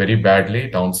has hit very badly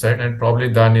down side and probably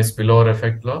దాని స్పిల్ ఓవర్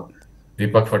ఎఫెక్ట్ లో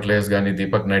దీపక్ ఫర్టిలైజర్స్ కానీ,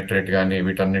 దీపక్ నైట్రేట్ కానీ,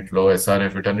 వీటన్నిటిలో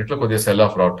ఎస్ఆర్ఎఫ్ వీటన్నిటిలో కొద్దిగా సెల్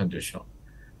ఆఫ్ రావటం చూసాం.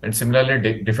 అండ్ సిమిలర్లీ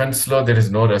డిఫెన్స్ లో there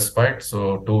is no respite. So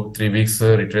 2-3 weeks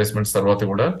retracements తర్వాత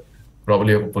కూడా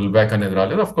ప్రాబ్లీ ఒక పుల్ బ్యాక్ అనేది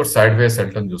రాలేదు. అఫ్ కోర్స్ సైడ్ వేస్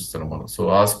వెళ్ళటం చూస్తున్నాం మనం. సో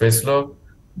ఆ స్పేస్ లో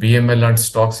బిఎంఎల్ లాంటి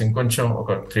స్టాక్స్ ఇంకొంచెం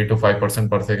ఒక 3-5%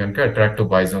 పడితే కనుక అట్రాక్టివ్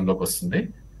బై జోన్ లోకి వస్తుంది.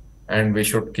 And we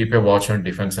should keep a watch on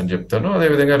defence అని చెప్తాను.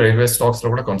 అదేవిధంగా రైల్వే స్టాక్స్ లో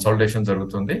కూడా కన్సాలిడేషన్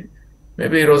జరుగుతుంది.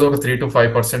 మేబీ ఈ రోజు ఒక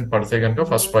 3-5% పడితే కనుక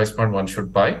first price point one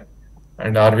should buy.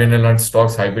 And RVNL లాంటి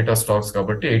స్టాక్స్ హైబీటా స్టాక్స్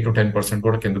కాబట్టి 8-10%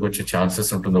 కూడా కిందకు వచ్చే ఛాన్సెస్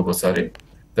ఉంటుంది ఒక్కోసారి.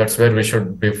 That's where we should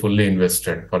be fully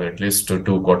invested for at least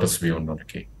 2 quarters view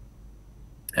ఉన్నకి.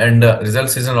 And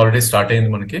result season already start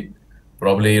అయింది మనకి.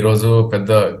 ప్రాబ్లీ ఈ రోజు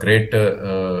పెద్ద గ్రేట్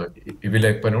ఇవి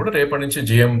లేకపోయినా కూడా రేపటి నుంచి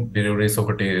జిఎం డెలివరీస్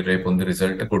ఒకటి రేపు ఉంది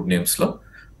రిజల్ట్ గుడ్ నేమ్స్ లో.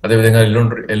 అదేవిధంగా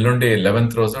ఎల్లుండి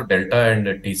 11th రోజు delta and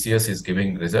TCS is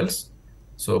giving results.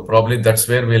 So probably that's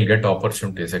where will get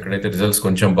opportunities. ఎక్కడైతే రిజల్ట్స్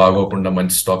కొంచెం బాగోకుండా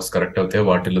మంచి స్టాక్స్ కరెక్ట్ అవుతాయి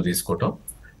వాటిల్లో తీసుకోవటం.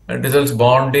 అండ్ రిజల్ట్స్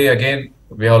బాగుండి again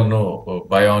we all know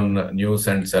by on news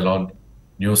and cell on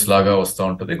news లాగా వస్తూ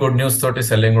ఉంటుంది. గుడ్ న్యూస్ తోటి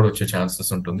సెల్లింగ్ కూడా వచ్చే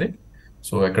ఛాన్సెస్ ఉంటుంది.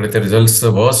 సో ఎక్కడైతే రిజల్ట్స్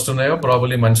వర్స్ట్ ఉన్నాయో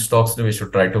ప్రాబ్లీ మంచి స్టాక్స్ ని we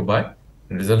should try to buy.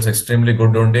 Results extremely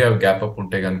good ఉండి అవి గ్యాప్ అప్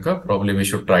ఉంటే కనుక probably we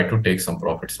should try to take some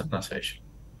profits అని నా సజెషన్.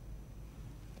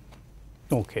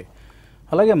 ఓకే,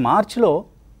 అలాగే మార్చిలో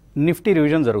నిఫ్టీ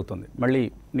రివిజన్ జరుగుతుంది. మళ్ళీ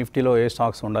నిఫ్టీలో ఏ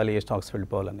స్టాక్స్ ఉండాలి, ఏ స్టాక్స్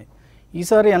వెళ్ళిపోవాలని.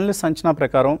 ఈసారి అనలిస్ట్ అంచనా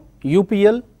ప్రకారం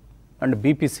యూపీఎల్ అండ్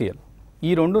బీపీసీఎల్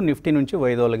ఈ రెండు నిఫ్టీ నుంచి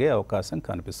వైదొలగే అవకాశం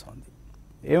కనిపిస్తుంది.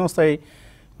 ఏమొస్తాయి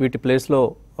వీటి ప్లేస్లో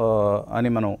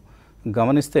అని మనం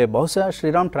గమనిస్తే బహుశా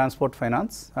Sriram transport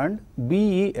finance and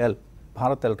BEL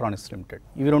Bharat electronics limited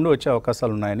ఇవి రెండు వచ్చే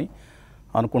అవకాశాలు ఉన్నాయని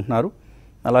అనుకుంటున్నారు.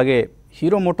 అలాగే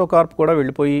హీరో మోటోకార్ప్ కూడా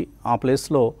వెళ్ళిపోయి ఆ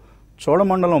ప్లేస్లో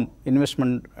చోళమండలం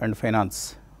ఇన్వెస్ట్మెంట్ అండ్ ఫైనాన్స్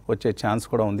వచ్చే ఛాన్స్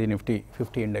కూడా ఉంది నిఫ్టీ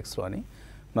 50 ఇండెక్స్లో అని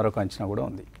మరొక అంచనా కూడా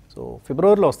ఉంది. సో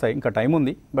ఫిబ్రవరిలో వస్తాయి, ఇంకా టైం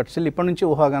ఉంది, బట్ స్టిల్ ఇప్పటి నుంచి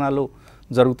ఊహాగానాలు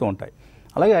జరుగుతూ ఉంటాయి.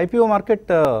 అలాగే ఐపీఓ మార్కెట్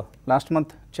లాస్ట్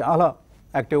మంత్ చాలా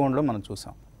యాక్టివ్గా ఉండడం మనం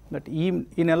చూసాం. బట్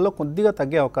ఈ నెలలో కొద్దిగా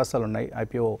తగ్గే అవకాశాలు ఉన్నాయి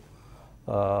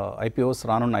ఐపీఓస్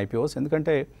రానున్న ఐపీఓస్.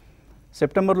 ఎందుకంటే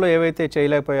సెప్టెంబర్లో ఏవైతే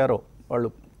చేయలేకపోయారో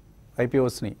వాళ్ళు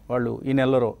ఐపీఓస్ని వాళ్ళు ఈ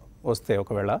నెలలో వస్తే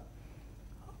ఒకవేళ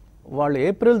వాళ్ళు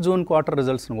ఏప్రిల్ జూన్ క్వార్టర్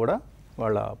రిజల్ట్స్ని కూడా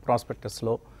వాళ్ళ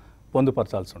ప్రాస్పెక్టస్లో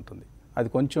పొందుపరచాల్సి ఉంటుంది. అది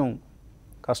కొంచెం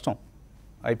కష్టం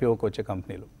ఐపీఓకి వచ్చే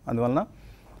కంపెనీలు. అందువలన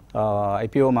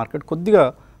ఐపీఓ మార్కెట్ కొద్దిగా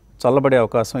చల్లబడే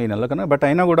అవకాశం ఈ నెల కన్నా. బట్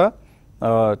అయినా కూడా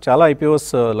చాలా ఐపీఓస్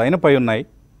లైనప్ అయి ఉన్నాయి.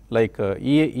 Like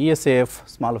ESAF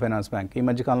small finance bank ఈ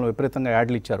మధ్యకాలంలో విపరీతంగా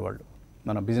యాడ్లు ఇచ్చారు వాళ్ళు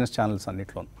మన బిజినెస్ ఛానల్స్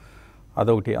అన్నింటిలోనూ,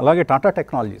 అదొకటి. అలాగే టాటా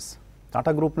టెక్నాలజీస్,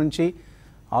 టాటా గ్రూప్ నుంచి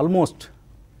almost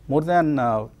more than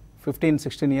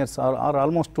 15-16 years are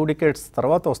almost 2 decades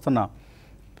తర్వాత వస్తున్న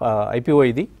ఐపీఓ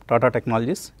ఇది టాటా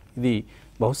టెక్నాలజీస్. ఇది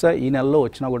బహుశా ఈ నెలలో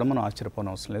వచ్చినా కూడా మనం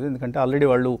ఆశ్చర్యపోనవసరం లేదు. ఎందుకంటే ఆల్రెడీ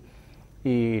వాళ్ళు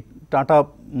ఈ టాటా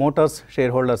మోటార్స్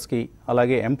షేర్ హోల్డర్స్కి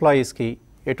అలాగే ఎంప్లాయీస్కి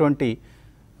ఎటువంటి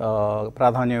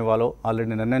ప్రాధాన్యం ఇవ్వాలో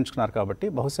ఆల్రెడీ నిర్ణయించుకున్నారు కాబట్టి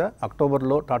బహుశా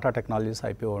అక్టోబర్లో టాటా టెక్నాలజీస్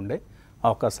ఐపీఓ ఉండే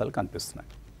అవకాశాలు కనిపిస్తున్నాయి.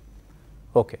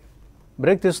 ఓకే,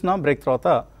 బ్రేక్ తీసుకున్నాం. బ్రేక్ తర్వాత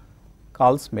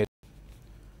కాల్స్ మేల్.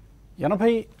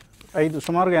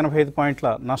 సుమారుగా 85 పాయింట్ల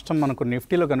నష్టం మనకు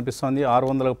నిఫ్టీలో కనిపిస్తుంది.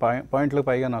 600 పాయింట్లకు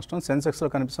పైగా నష్టం సెన్సెక్స్లో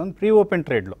కనిపిస్తుంది pre open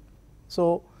ట్రేడ్లో. So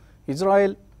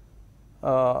Israel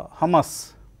Hamas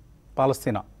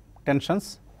పాలస్తీనా టెన్షన్స్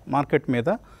మార్కెట్ మీద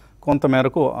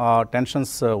కొంతమేరకు ఆ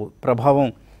టెన్షన్స్ ప్రభావం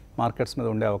మార్కెట్స్ మీద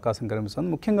ఉండే అవకాశం కనిపిస్తుంది,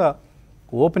 ముఖ్యంగా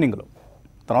ఓపెనింగ్లో.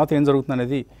 తర్వాత ఏం జరుగుతుంది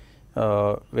అనేది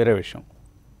వేరే విషయం.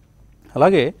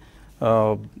 అలాగే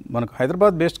మనకు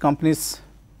హైదరాబాద్ బేస్డ్ కంపెనీస్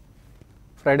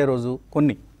ఫ్రైడే రోజు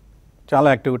కొన్ని చాలా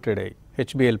యాక్టివ్గా ట్రేడ్ అయ్యాయి.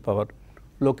 HBL power,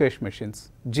 Lokesh machines,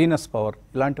 genus power,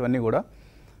 ఇలాంటివన్నీ కూడా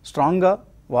స్ట్రాంగ్గా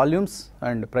వాల్యూమ్స్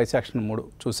అండ్ ప్రైస్ యాక్షన్ 3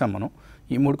 చూసాం మనం.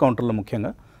 ఈ 3 కౌంటర్లో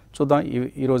ముఖ్యంగా చూద్దాం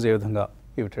ఈరోజు ఏ విధంగా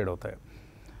ఇవి ట్రేడ్ అవుతాయి.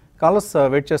 కాలర్స్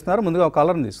వెయిట్ చేస్తున్నారు. ముందుగా ఒక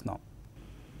కాలర్ని తీసుకుందాం.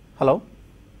 హలో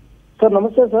సార్,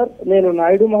 నమస్తే సార్. నేను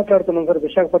నాయుడు మాట్లాడుతున్నాను సార్,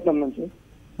 విశాఖపట్నం నుంచి.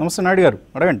 నమస్తే నాయుడు గారు,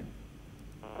 అడగండి.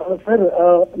 సార్,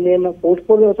 నేను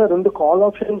పోర్ట్ఫోలియో సార్ 2 కాల్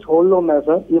ఆప్షన్స్ హోల్డ్లో ఉన్నాయి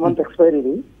సార్. ఈ month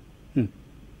ఎక్స్పైరీది.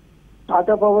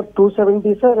 Tata power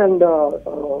 270 sir and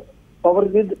power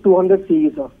grid 200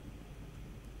 CE sir.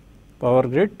 Power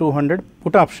grid 200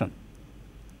 put option,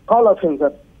 call option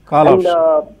sir. Call option.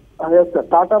 Sir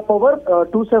Tata power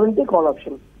 270 call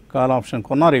option. Call option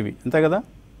కొన్నారు ఇవి, అంతే కదా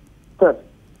sir?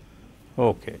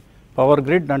 Okay, power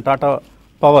grid and Tata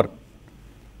power.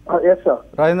 Yes sir.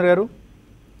 Rajendra గారు?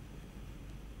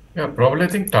 Yeah, probably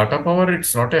I think Tata Power, it's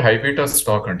not a high beta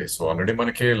stock అండి. So already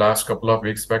మనకి last couple of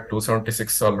weeks back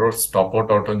 276 already stop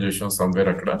out అవటం చూసాం somewhere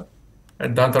అక్కడ.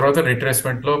 And దాని తర్వాత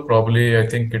retracement లో probably I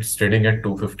think it's trading at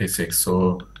 256. So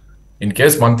in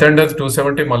case month end అది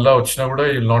 270 మళ్ళీ వచ్చినా కూడా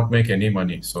you will not make any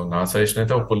money. So నా సజెషన్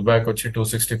అయితే ఒక పుల్ బ్యాక్ వచ్చి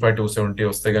 265, 270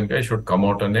 వస్తే కనుక ఐ షుడ్ కమ్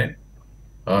అవుట్ అనే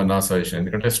నా సజెషన్.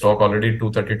 ఎందుకంటే stock already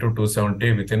 232,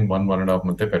 270 with in 1.5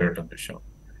 month పెరగటం చూసాం.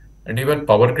 And even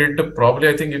power grid probably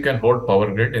I think you can whole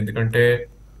power grid, ఎందుకంటే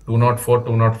 204,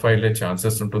 205 లే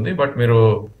ఛాన్సెస్ ఉంటుంది. బట్ మీరు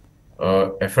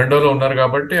ఎఫ్ఎండోలో ఉన్నారు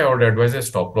కాబట్టి I would advise A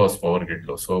stop loss power grid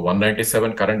లో. సో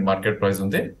 197 కరెంట్ మార్కెట్ ప్రైస్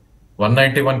ఉంది,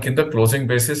 191 కింద closing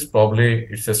basis probably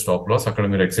it's a stop loss. అక్కడ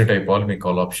మీరు ఎగ్జిట్ అయిపోవాలి మీ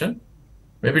కాల్ ఆప్షన్.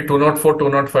 మేబీ 204,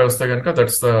 205 వస్తే కనుక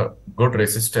that's the good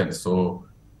resistance. So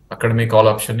అక్కడ మీ కాల్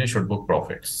ఆప్షన్ ని షుడ్ బుక్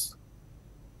ప్రాఫిట్స్.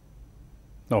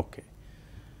 ఓకే,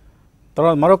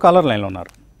 తర్వాత మరో కాలర్ లైన్లో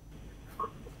ఉన్నారు.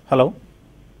 హలో.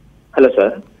 Hello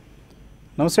sir.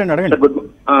 నమస్తే అండి, అడగండి.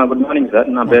 Good morning sir.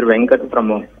 నా పేరు వెంకట్ ఫ్రమ్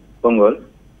ఒంగోల్.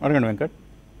 అడగండి వెంకట్.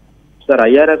 సార్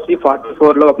ఐఆర్ఎఫ్సి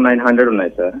 44 లో ఒక 900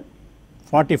 ఉన్నాయి సార్.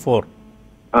 44?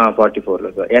 44 లో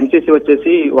సార్. ఎన్సిసి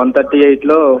వచ్చేసి 138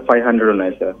 లో 500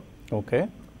 ఉన్నాయి సార్. ఓకే.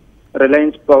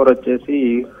 రిలయన్స్ పవర్ వచ్చేసి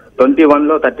 21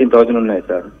 లో 13,000 ఉన్నాయి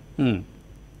సార్.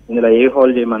 ఇందులో ఏ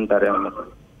హోల్డ్ చేయమంటారు ఏమన్నా?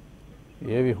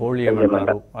 ఏవి హోల్డ్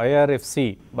చేయమంటారు? ఐఆర్ఎఫ్సి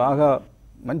బాగా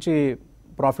మంచి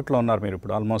ప్రాఫిట్లో ఉన్నారు మీరు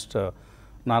ఇప్పుడు. ఆల్మోస్ట్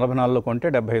 44లో కొంటే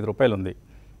 75 రూపాయలు ఉంది.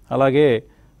 అలాగే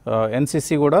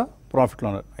ఎన్సిసి కూడా ప్రాఫిట్లో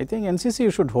ఉన్నారు. I think NCC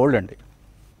you should hold అండి.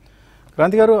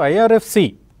 క్రాంతి గారు, ఐఆర్ఎఫ్సి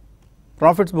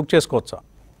ప్రాఫిట్స్ బుక్ చేసుకోవచ్చా?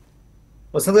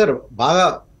 వసంత్ గారు, బాగా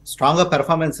స్ట్రాంగ్గా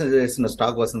పెర్ఫార్మెన్స్ చేసిన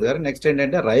స్టాక్ వసంత్ గారు. నెక్స్ట్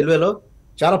ఏంటంటే రైల్వేలో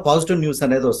చాలా పాజిటివ్ న్యూస్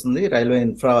అనేది వస్తుంది railway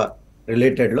infra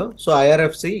రిలేటెడ్లో. So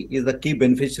IRFC is the key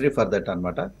beneficiary for that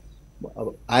అనమాట.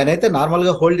 ఆయన అయితే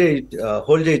నార్మల్గా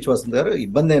హోల్డ్ చేయొచ్చు వసంత్ గారు,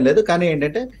 ఇబ్బంది ఏం లేదు. కానీ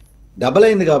ఏంటంటే డబల్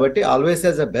అయింది కాబట్టి always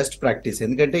as a best practice.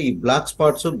 ఎందుకంటే ఈ బ్లాక్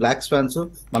స్పాట్స్, బ్లాక్ స్వాన్స్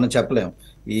మనం చెప్పలేము.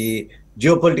 ఈ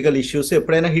జియో పొలిటికల్ ఇష్యూస్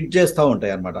ఎప్పుడైనా హిట్ చేస్తూ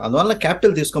ఉంటాయి అనమాట. అందువల్ల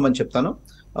క్యాపిటల్ తీసుకోమని చెప్తాను.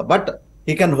 But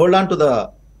he can hold on to the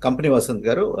company Vasant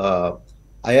గారు,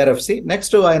 ఐఆర్ఎఫ్సి.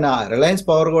 నెక్స్ట్ ఆయన రిలయన్స్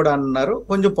పవర్ కూడా అన్నారు.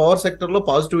 కొంచెం పవర్ సెక్టర్లో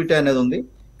పాజిటివిటీ అనేది ఉంది,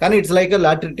 కానీ it's like a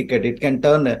lottery ticket, it can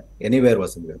turn anywhere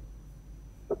Vasant గారు.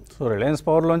 సో రిలయన్స్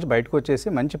పవర్లోంచి బయటకు వచ్చేసి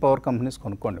మంచి పవర్ కంపెనీస్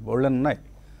కొనుక్కోండి, బోల్డెన్ ఉన్నాయి.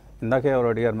 ఇందాకే ఎవరు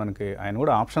అడిగారు మనకి, ఆయన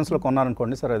కూడా ఆప్షన్స్లో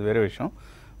కొన్నారనుకోండి సార్, అది వేరే విషయం.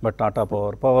 But Tata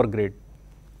power, power grid,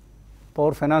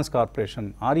 power finance corporation,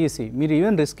 REC, మీరు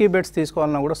ఈవెన్ రిస్కీ బెట్స్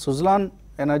తీసుకోవాలన్నా కూడా Suzlon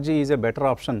energy is a better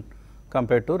option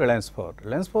compare to Reliance power.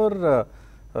 Reliance power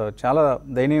చాలా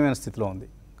దయనీయమైన స్థితిలో ఉంది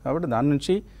కాబట్టి దాని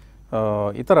నుంచి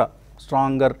ఇతర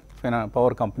స్ట్రాంగర్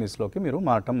పవర్ కంపెనీస్లోకి మీరు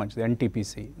మారటం మంచిది.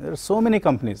 NTPC, so many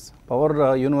companies power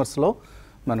యూనివర్స్లో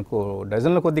మనకు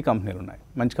డజన్ల కొద్ది కంపెనీలు ఉన్నాయి,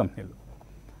 మంచి కంపెనీలు.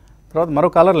 తర్వాత మరో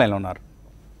కాలర్ లైన్లో ఉన్నారు.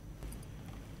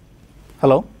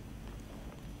 హలో.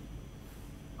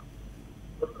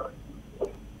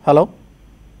 హలో.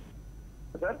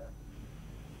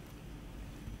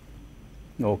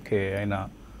 ఓకే, ఆయన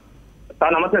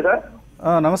సార్ నమస్తే సార్.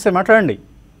 నమస్తే, మాట్లాడండి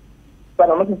సార్.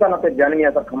 నమస్తే సార్, నా పేరు జానియా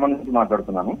సార్, ఖమ్మం నుంచి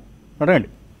మాట్లాడుతున్నాను. అడగండి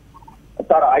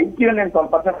సార్. ఐక్యూ నేను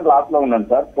 12% లాస్ లో ఉన్నాను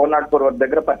సార్. 404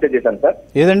 దగ్గర పర్చేజ్ చేశాను సార్.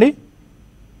 ఏదండి?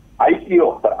 ఐకియో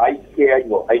సార్,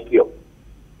 ఐకియో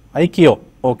ఐకియో,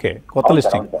 ఓకే, కొత్త అవును సార్,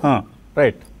 లిస్టింగ్, అవును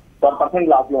రైట్. 12%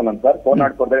 లాస్ లో ఉన్నాను సార్.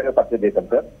 404 దగ్గర పర్చేజ్ చేశాను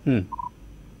సార్.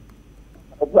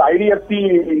 ఐడిఎఫ్సి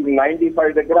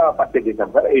 95 దగ్గర పర్చేజ్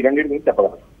చేశాను సార్. ఈ రెండింటి గురించి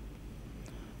చెప్పగలరు?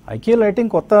 ఐకియో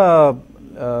లైటింగ్ కొత్త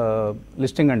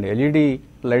లిస్టింగ్ అండి, ఎల్ఈడి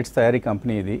లైట్స్ తయారీ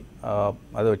కంపెనీ ఇది.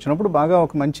 అది వచ్చినప్పుడు బాగా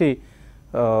ఒక మంచి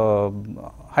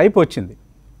హైప్ వచ్చింది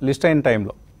లిస్ట్ అయిన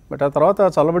టైంలో. బట్ ఆ తర్వాత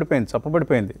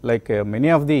చప్పబడిపోయింది like many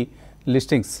of the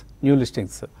listings, new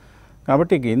listings.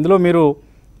 కాబట్టి ఇందులో మీరు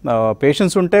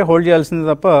పేషెన్స్ ఉంటే హోల్డ్ చేయాల్సింది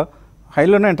తప్ప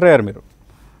హైలోనే ఎంటర్ అయ్యారు మీరు.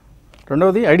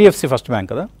 రెండవది ఐడిఎఫ్సి ఫస్ట్ బ్యాంక్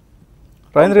కదా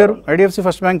రాజేంద్ర గారు, ఐడిఎఫ్సి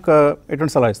ఫస్ట్ బ్యాంక్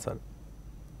ఎటువంటి సలహా ఇస్తారు?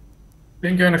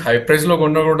 ఇంకేమైనా హై ప్రైస్ లో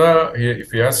కొన్నా కూడా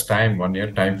if you has time 1 year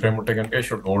time frame ఉంటే కనుక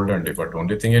షుడ్ హోల్డ్ అండి. బట్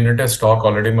ఓన్లీ థింగ్ ఏంటంటే స్టాక్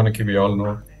ఆల్రెడీ మనకి we all know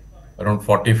around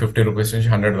 40-50 rupees నుంచి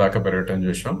 100 దాకా పెరగటం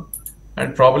చూసాం.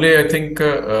 అండ్ ప్రాబ్లీ ఐ థింక్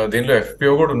దీనిలో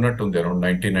ఎఫ్పిఓ కూడా ఉన్నట్టుంది అరౌండ్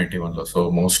 90-91 లో. సో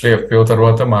మోస్ట్లీ ఎఫ్పిఓ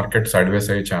తర్వాత మార్కెట్ సైడ్ వేస్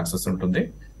అయ్యే ఛాన్సెస్ ఉంటుంది.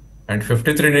 అండ్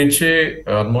 53 నుంచి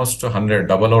ఆల్మోస్ట్ 100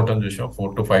 డబల్ అవటం చూసాం 4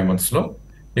 to 5 months లో.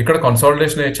 ఇక్కడ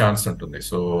కన్సాలిడేషన్ అయ్యే ఛాన్స్ ఉంటుంది.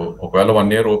 సో ఒకవేళ 1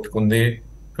 year ఓపిక ఉంది,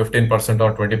 15% or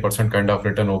 20% kind of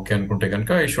return okay అనుకుంటే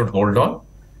కనుక ఈ should hold on.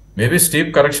 Maybe steep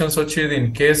corrections వచ్చేది ఇన్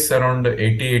కేస్ అరౌండ్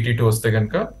 80-82 వస్తే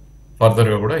కనుక ఫర్దర్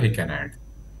గా కూడా హీ కెన్ యాడ్.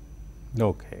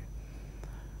 ఓకే,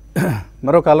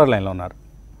 మరో కాలర్ లైన్లో ఉన్నారు.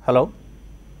 హలో.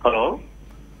 హలో,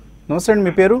 నమస్తే అండి,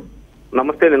 మీ పేరు?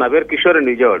 నమస్తే అండి, నా పేరు కిషోర్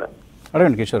అండి, విజయవాడ.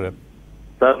 అడగండి కిషోర్ గారు.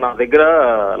 సార్ నా దగ్గర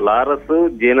లారస్,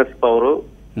 జీనస్ పవర్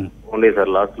ఉండే సార్.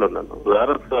 లాస్ట్ లో ఉన్నాను.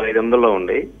 లారస్ 500లో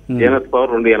ఉండే, జీనస్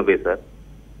పవర్ 280 సార్.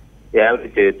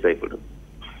 యావరేజ్ చేయొచ్చా ఇప్పుడు?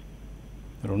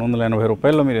 280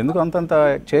 రూపాయల్లో మీరు ఎందుకు అంతంత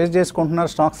చేజ్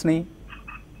చేసుకుంటున్నారు స్టాక్స్ని?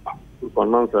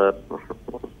 కొన్నాం సార్.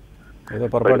 ఏదో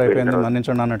పొరపాటు అయిపోయింది,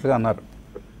 మన్నించండి అన్నట్లుగా అన్నారు.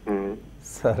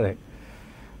 సరే,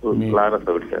 లారస్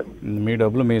ఒకటి సార్. మీ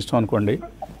డబ్బులు మీ ఇష్టం అనుకోండి.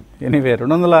 ఎనీవే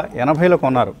 280లో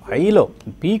కొన్నారు, హైలో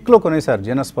పీక్లో కొనేసారు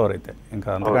జీనస్ పవర్ అయితే. ఇంకా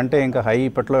అంతకంటే ఇంకా హై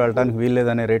ఇప్పట్లో వెళ్ళడానికి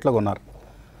వీల్లేదనే రేట్లో కొన్నారు.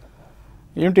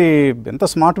 ఏంటి ఎంత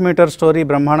స్మార్ట్ మీటర్ స్టోరీ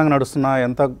బ్రహ్మాండంగా నడుస్తున్నా,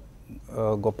 ఎంత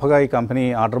గొప్పగా ఈ కంపెనీ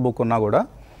ఆర్డర్ బుక్ ఉన్నా కూడా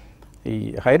ఈ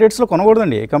హై రేట్స్లో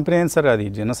కొనకూడదండి ఏ కంపెనీ అయినా సరే, అది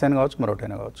జీనస్ అయినా కావచ్చు,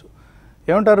 మరొకటైనా కావచ్చు.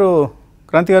 ఏమంటారు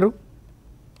క్రాంతి గారు?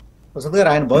 వసంత్ గారు,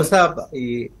 ఆయన బహుశా ఈ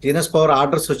జీనస్ పవర్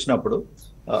ఆర్డర్స్ వచ్చినప్పుడు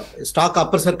స్టాక్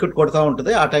అప్పర్ సర్క్యూట్ కొడతా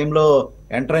ఉంటుంది, ఆ టైంలో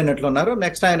ఎంటర్ అయినట్లున్నారు.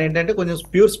 నెక్స్ట్ ఆయన ఏంటంటే కొంచెం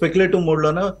ప్యూర్ స్పెక్యులేటివ్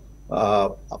మూడ్లోనూ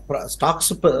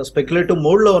స్టాక్స్ స్పెక్యులేటివ్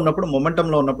మూడ్లో ఉన్నప్పుడు,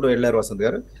 మొమెంటంలో ఉన్నప్పుడు వెళ్ళారు వసంత్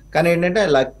గారు. కానీ ఏంటంటే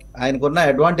ఆయనకున్న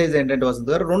అడ్వాంటేజ్ ఏంటంటే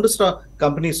వసంత్ గారు, రెండు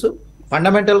కంపెనీస్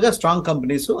ఫండమెంటల్గా స్ట్రాంగ్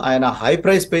కంపెనీస్. ఆయన హై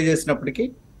ప్రైస్ పే చేసినప్పటికీ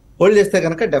హోల్డ్ చేస్తే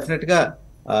కనుక డెఫినెట్గా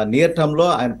నియర్ టర్మ్లో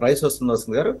ఆయన ప్రైస్ వస్తుంది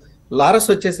వసంత్ గారు. లారస్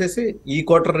వచ్చేసేసి ఈ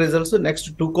quarter results, next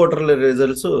 2 quarterly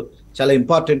results చాలా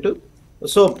ఇంపార్టెంట్.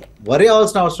 సో వరి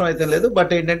అవ్వాల్సిన అవసరం అయితే లేదు.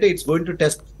 బట్ ఏంటంటే it's going to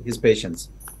test his patience.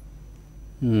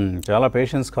 చాలా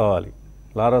పేషెన్స్ కావాలి.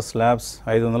 లారస్ ల్యాబ్స్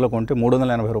 500లో కొంటే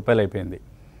 380 రూపాయలు అయిపోయింది.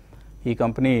 ఈ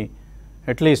కంపెనీ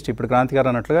అట్లీస్ట్ ఇప్పుడు క్రాంతి గారు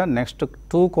అన్నట్లుగా నెక్స్ట్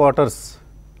 2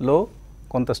 quartersలో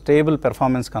కొంత స్టేబుల్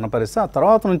పెర్ఫార్మెన్స్ కనపరిస్తే ఆ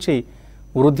తర్వాత నుంచి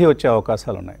వృద్ధి వచ్చే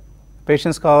అవకాశాలు ఉన్నాయి.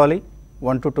 పేషెన్స్ కావాలి.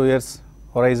 1 to 2 years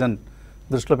హొరైజన్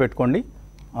దృష్టిలో పెట్టుకోండి,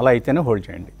 అలా అయితేనే హోల్డ్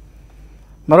చేయండి.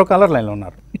 మరో కాలర్ లైన్లో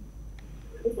ఉన్నారు.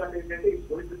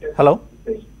 హలో.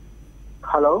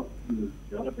 హలో,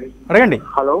 అడగండి.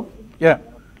 హలో. యా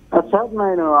సార్,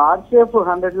 నేను ఆర్సిఎఫ్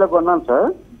 100లో కొన్నాను సార్.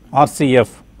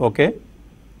 RCF, okay.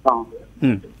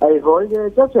 అది హోల్డ్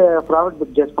చేయొచ్చా, ప్రాఫిట్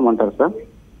బుక్ చేసుకోమంటారు సార్?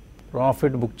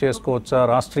 ప్రాఫిట్ బుక్ చేసుకోవచ్చా?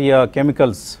 రాష్ట్రీయ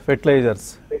కెమికల్స్, ఫెర్టిలైజర్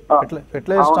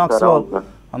స్టాక్స్లో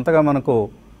అంతగా మనకు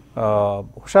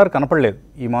హుషారు కనపడలేదు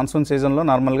ఈ మాన్సూన్ సీజన్లో.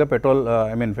 నార్మల్గా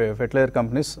ఫెర్టిలైజర్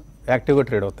కంపెనీస్ యాక్టివ్గా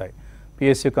ట్రేడ్ అవుతాయి.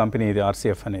 పిఎస్యూ కంపెనీ ఇది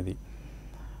ఆర్సిఎఫ్ అనేది.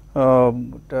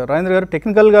 రాజేంద్ర గారు,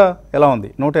 టెక్నికల్గా ఎలా ఉంది?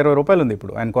 120 రూపాయలు ఉంది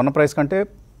ఇప్పుడు. ఆయన కొన్న ప్రైస్ కంటే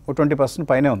 20%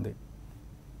 పైనే ఉంది.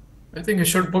 I think you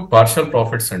should book partial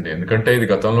profits అండి. ఎందుకంటే ఇది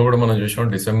గతంలో కూడా మనం చూసాం,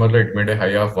 డిసెంబర్లో it made A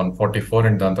high of 144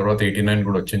 and దాని తర్వాత 89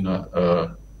 కూడా వచ్చిన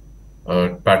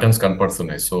ప్యాటర్న్స్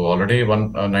కనపడుతున్నాయి. సో ఆల్రెడీ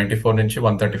 194 నుంచి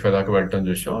 135 దాకా వెళ్ళటం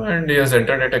చూసాం. And he has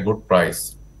entered at a good price.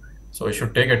 So you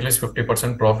should take at least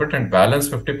 50% profit and balance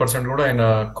 50% కూడా ఆయన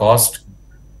కాస్ట్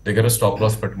దగ్గర stop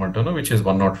loss పెట్టమంటాను, which is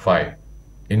 105.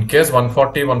 In case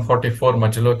 140-144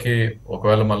 మధ్యలోకి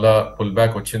ఒకవేళ మళ్ళా పుల్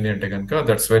బ్యాక్ వచ్చింది అంటే కనుక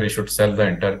that's where you should cell the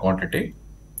entire quantity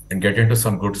and get in to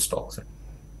some good stocks.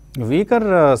 Weaker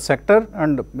sector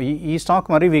and ఈ స్టాక్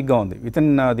మరీ వీక్గా ఉంది with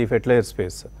in the fertiliser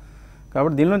space.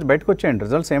 కాబట్టి దీని నుంచి బయటకు వచ్చేయండి.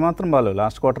 రిజల్ట్స్ ఏమాత్రం బాగాలేవు,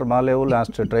 లాస్ట్ క్వార్టర్ బాగాలేవు,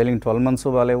 లాస్ట్ ట్రైలింగ్ 12 months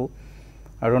బాగాలేవు.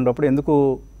 అటువంటిప్పుడు ఎందుకు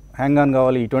హ్యాంగ్ ఆన్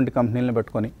కావాలి ఇటువంటి కంపెనీలను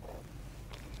పెట్టుకొని?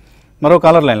 మరో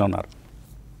కాలర్ లైన్లో ఉన్నారు.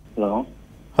 Hello.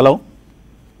 Hello.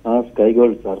 Sky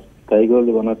gold sir, sky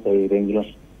gold కొనొచ్చా ఈ రేంజ్లో?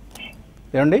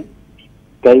 ఏమండి?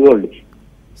 Sky gold.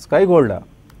 స్కై గోల్డా?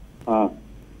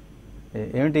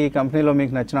 ఏమిటి ఈ కంపెనీలో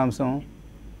మీకు నచ్చిన అంశం?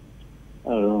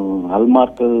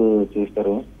 హాల్మార్క్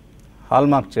చేస్తారు.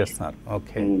 హాల్మార్క్ చేస్తున్నారు.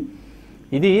 ఓకే.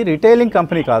 ఇది రిటైలింగ్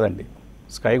కంపెనీ కాదండి.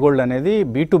 స్కై గోల్డ్ అనేది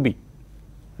B2B.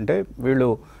 అంటే వీళ్ళు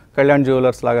కళ్యాణ్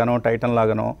జ్యువెలర్స్ లాగానో టైటన్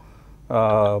లాగానో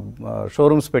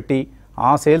షోరూమ్స్ పెట్టి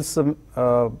ఆ సేల్స్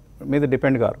మీద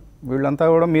డిపెండ్ కారు. వీళ్ళంతా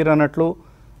కూడా మీరు అన్నట్లు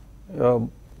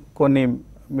కొన్ని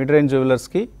మిడ్ రేంజ్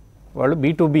జ్యువెలర్స్కి వాళ్ళు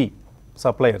B2B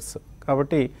సప్లయర్స్.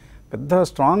 కాబట్టి పెద్ద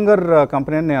స్ట్రాంగర్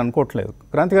కంపెనీ అని నేను అనుకోవట్లేదు.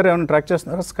 క్రాంతి గారు ఏమైనా ట్రాక్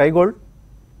చేస్తున్నారా స్కై గోల్డ్?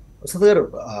 వసంత్ గారు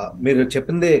మీరు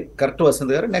చెప్పింది కరెక్ట్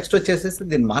వసంత్ గారు. నెక్స్ట్ వచ్చేసి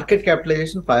దీని మార్కెట్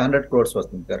క్యాపిటలైజేషన్ 500 crores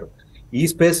వసంత్ గారు. ఈ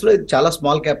స్పేస్ లో ఇది చాలా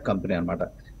స్మాల్ క్యాప్ కంపెనీ అనమాట.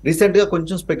 రీసెంట్ గా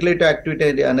కొంచెం స్పెక్యులేటివ్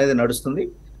యాక్టివిటీ అనేది నడుస్తుంది.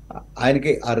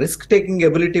 ఆయనకి ఆ రిస్క్ టేకింగ్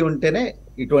ఎబిలిటీ ఉంటేనే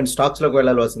ఇటువంటి స్టాక్స్ లోకి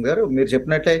వెళ్ళాలి వసంత్ గారు. మీరు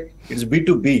చెప్పినట్లే it's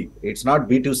B2B, it's not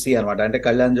B2C అనమాట. అంటే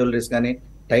కళ్యాణ్ జ్యువెలరీస్ కానీ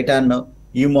టైటాన్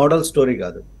ఈ మోడల్ స్టోరీ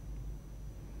కాదు.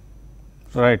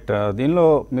 రైట్. దీనిలో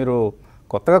మీరు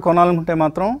కొత్తగా కొనాలనుకుంటే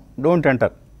మాత్రం డోంట్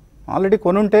ఎంటర్. ఆల్రెడీ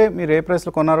కొనుంటే మీరు ఏ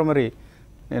ప్రైస్లో కొన్నారో మరి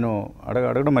నేను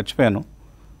అడగడం మర్చిపోయాను.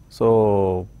 సో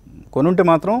కొనుంటే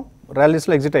మాత్రం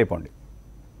ర్యాలీస్లో ఎగ్జిట్ అయిపోండి.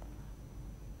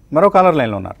 మరో కాలర్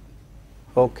లైన్లో ఉన్నారు.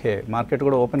 ఓకే, మార్కెట్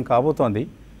కూడా ఓపెన్ కాబోతోంది.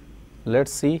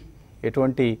 లెట్స్ సీ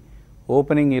ఎటువంటి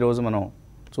ఓపెనింగ్ ఈరోజు మనం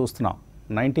చూస్తున్నాం.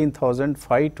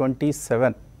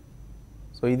 19,527.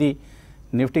 సో ఇది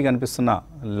నిఫ్టీ కనిపిస్తున్న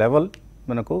లెవెల్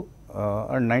మనకు.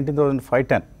 అండ్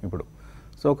 19,510 ఇప్పుడు.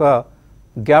 సో ఒక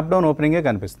గ్యాప్ డౌన్ ఓపెనింగే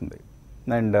కనిపిస్తుంది.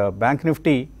 అండ్ బ్యాంక్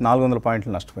నిఫ్టీ 400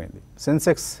 పాయింట్లు నష్టపోయింది.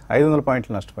 సెన్సెక్స్ 500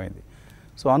 పాయింట్లు నష్టపోయింది.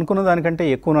 సో అనుకున్న దానికంటే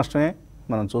ఎక్కువ నష్టమే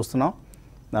మనం చూస్తున్నాం.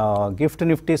 గిఫ్ట్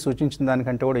నిఫ్టీ సూచించిన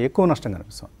దానికంటే కూడా ఎక్కువ నష్టం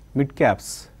కనిపిస్తుంది. మిడ్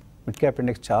క్యాప్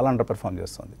ఇండెక్స్ చాలా అండర్ పెర్ఫామ్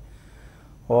చేస్తుంది.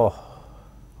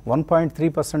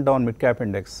 1.3% down mid cap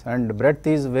index. And breadth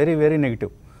is very very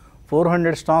negative.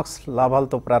 400 stocks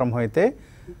లాభాలతో ప్రారంభమైతే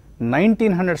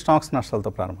 1900 స్టాక్స్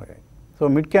నష్టాలతో ప్రారంభమయ్యాయి. సో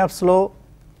మిడ్ క్యాప్స్లో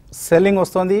సెల్లింగ్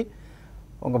వస్తుంది.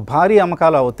 ఒక భారీ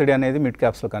అమ్మకాల ఒత్తిడి అనేది మిడ్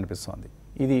క్యాప్స్లో కనిపిస్తుంది.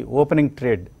 ఇది ఓపెనింగ్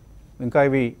ట్రేడ్. ఇంకా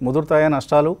ఇవి ముదురుతాయా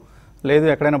నష్టాలు, లేదు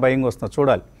ఎక్కడైనా బయింగ్ వస్తుందో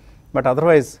చూడాలి. But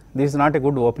otherwise this is not a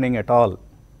good opening at all.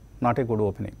 Not a good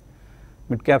opening.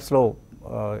 Mid క్యాప్స్లో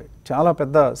చాలా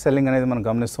పెద్ద సెల్లింగ్ అనేది మనం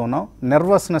గమనిస్తూ ఉన్నాం.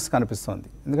 నెర్వస్నెస్ కనిపిస్తుంది.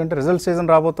 ఎందుకంటే రిజల్ట్ సీజన్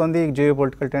రాబోతోంది. జియో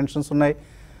పొలిటికల్ టెన్షన్స్ ఉన్నాయి.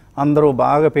 అందరూ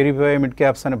బాగా పెరిగిపోయే మిడ్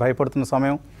క్యాప్స్ అని భయపడుతున్న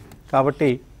సమయం. కాబట్టి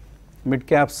మిడ్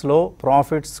క్యాప్స్లో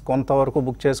ప్రాఫిట్స్ కొంతవరకు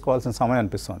బుక్ చేసుకోవాల్సిన సమయం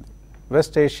అనిపిస్తుంది.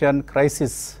 వెస్ట్ ఏషియన్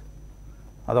క్రైసిస్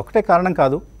అదొకటే కారణం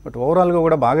కాదు, బట్ ఓవరాల్గా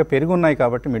కూడా బాగా పెరిగి ఉన్నాయి.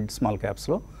 కాబట్టి మిడ్ స్మాల్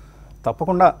క్యాప్స్లో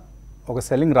తప్పకుండా ఒక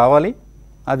సెల్లింగ్ రావాలి.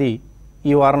 అది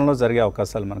ఈ వారంలో జరిగే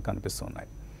అవకాశాలు మనకు కనిపిస్తున్నాయి.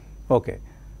 ఓకే,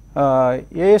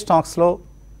 ఏ స్టాక్స్లో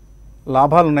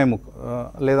లాభాలు ఉన్నాయి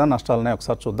లేదా నష్టాలు ఉన్నాయి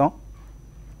ఒకసారి చూద్దాం.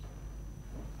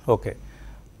 Okay,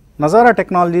 Nazara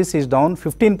technologies is down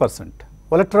 15%.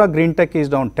 Olectra Green Tech is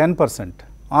down 10%,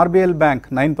 RBL Bank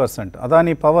 9%,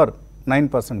 Adani Power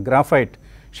 9%, Graphite,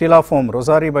 Sheila Foam,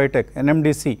 Rosari Biotech,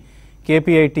 NMDC,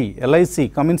 KPIT, LIC,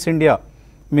 Cummins India,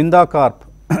 Minda Corp,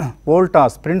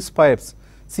 Voltas, Prince Pipes,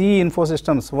 CE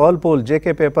Infosystems, Whirlpool, JK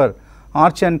Paper,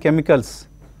 Archean Chemicals.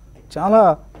 చాలా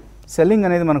selling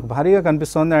అనేది మనకు భారీగా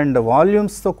కనిపిస్తుంది. And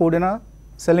వాల్యూమ్స్తో కూడిన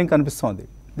selling కనిపిస్తుంది.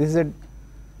 This is a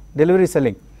delivery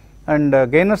selling. And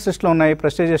gainers లిస్ట్లో ఉన్నాయి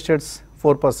prestige estates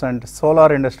 4%,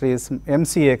 solar industries,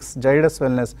 MCX, Zydus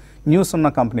wellness, news ఉన్న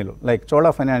కంపెనీలు like Chola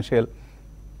financial,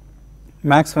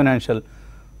 max financial.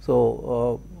 So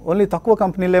only తక్కువ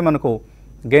కంపెనీలే మనకు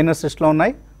గెయినర్స్ లిస్ట్లో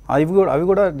ఉన్నాయి. అవి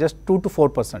కూడా జస్ట్ 2 to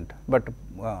 4%. బట్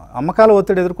అమ్మకాల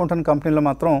ఒత్తిడి ఎదుర్కొంటున్న కంపెనీలో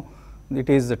మాత్రం ఇట్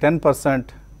ఈజ్ 10%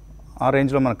 ఆ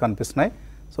రేంజ్లో మనకు కనిపిస్తున్నాయి.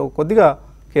 సో కొద్దిగా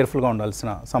కేర్ఫుల్గా ఉండాల్సిన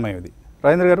సమయం ఇది.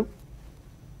 రాజేంద్ర గారు?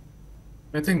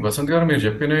 ఐ థింక్ వసంత్ గారు మీరు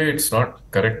చెప్పిన it's not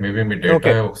correct. Maybe me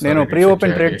data నేను ప్రీ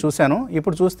ఓపెన్ ట్రేడ్ చూశాను.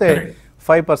 ఇప్పుడు చూస్తే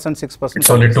 5%,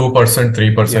 6%, ఓన్లీ 2%,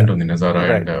 3% ఉంది Nazara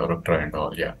and Olectra and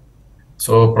all. Yeah,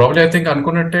 so probably I think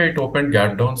అనుకున్నట్టే it open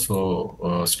gap down. So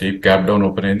steep gap down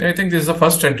open అయింది. I think this the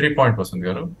first entry point Vasant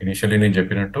గారు. Initially నేను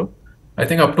చెప్పినట్టు I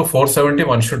think up to 470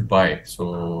 one should buy. So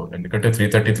ఎందుకంటే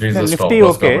 333 is the stop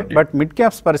loss కాబట్టి. But mid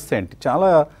caps పరిస్థితి ఏంటి? చాలా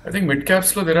I think mid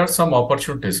caps లో there are some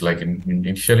opportunities like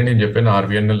initially నేను చెప్పిన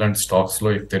RVNL అండ్ స్టాక్స్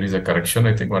లో if there is a correction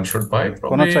I think one should buy.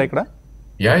 కొనొచ్చా ఇక్కడ?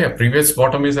 Yeah, previous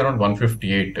bottom is around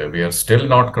 158. We are still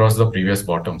not crossed the previous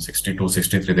bottom. 62,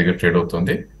 63 దగ్గర trade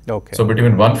అవుతుంది. Okay. So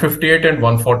between 158 and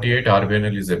 148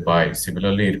 RVNL is a buy.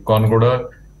 Similarly Ircon కూడా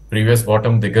previous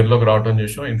bottom దగ్గరలోకి రావడం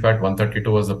చేసాం. In fact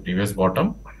 132 was the previous bottom.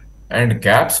 And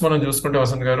gaps మనం చూసుకుంటే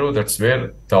వసంత్ గారు that's where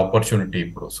the opportunity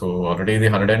ఇప్పుడు. So already ఇది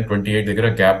 128 దగ్గర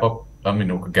గ్యాప్ అప్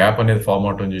ఒక గ్యాప్ అనేది ఫార్మ్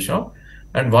అవటం చేసాం.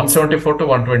 And 174 to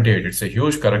 128 it's a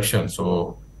huge correction. So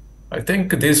I think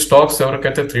these stocks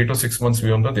ఎవరికైతే 3 to 6 months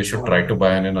వ్యూ ఉందో they should try to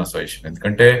buy అనే నా సజెషన్.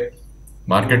 ఎందుకంటే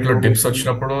మార్కెట్ లో డిప్స్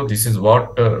వచ్చినప్పుడు this is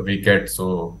what we get. So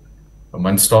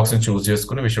మంచి స్టాక్స్ ని చూస్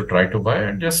చేసుకుని we should try to buy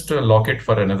and just lock it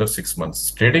for another 6 months.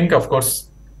 Trading of course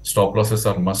stop losses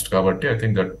are must కాబట్టి I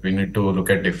think that we need to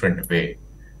look at different way.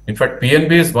 In fact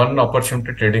PNB is one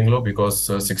opportunity trading లో because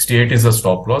 68 is a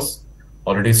stop loss.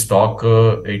 Already stock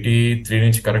 83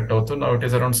 నుంచి correct అవుతుంది. Now it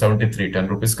is around 73, 10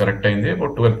 rupees correct అయింది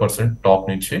about 12% top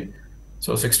నుంచి.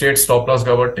 So 68 stop loss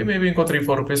కాబట్టి maybe ఇంకో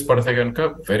 3-4 rupees పడితే కనుక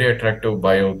very attractive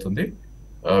by అవుతుంది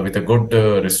with a good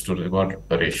risk to reward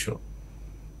ratio.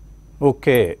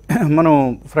 Okay, మనం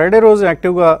ఫ్రైడే రోజు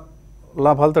యాక్టివ్గా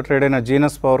లాభాలతో ట్రేడ్ అయిన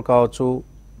జీనస్ పవర్ కావచ్చు,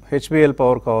 హెచ్బిఎల్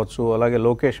పవర్ కావచ్చు, అలాగే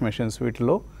లోకేష్ మెషిన్స్,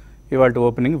 వీటిలో ఇవాళ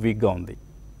ఓపెనింగ్ వీక్గా ఉంది.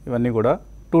 ఇవన్నీ కూడా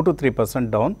 2 to 3%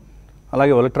 డౌన్.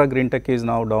 అలాగే Olectra green tech is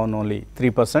now down only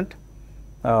 3%.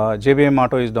 JBM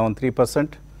auto is down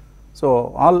 3%. So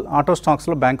all auto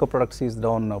స్టాక్స్లో bank of products is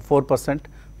down 4%.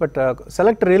 But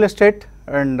select real estate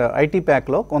and IT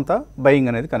ప్యాక్లో కొంత బయింగ్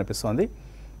అనేది కనిపిస్తుంది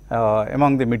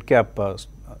among the mid cap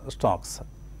stocks.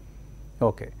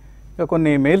 Okay, ఇక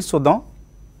కొన్ని mails చూద్దాం.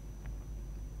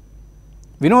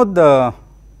 వినోద్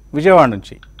విజయవాడ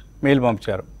నుంచి mail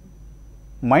పంపించారు.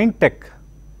 Mind tech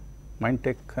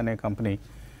అనే కంపెనీ,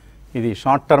 ఇది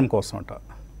షార్ట్ టర్మ్ కోసం అంట.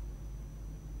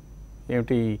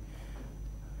 ఏమిటి,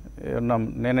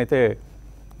 నేనైతే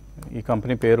ఈ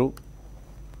కంపెనీ పేరు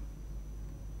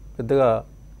పెద్దగా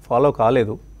ఫాలో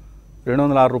కాలేదు.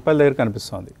 206 రూపాయల దగ్గర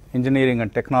కనిపిస్తుంది. Engineering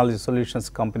and technology solutions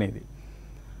company ఇది.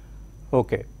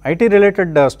 ఓకే, ఐటీ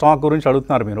రిలేటెడ్ స్టాక్ గురించి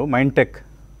అడుగుతున్నారు మీరు. Mind tech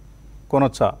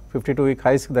కొనొచ్చా? 52 వీక్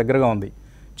హైస్కి దగ్గరగా ఉంది.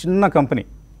 చిన్న కంపెనీ,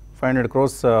 500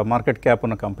 crores మార్కెట్ క్యాప్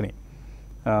ఉన్న కంపెనీ.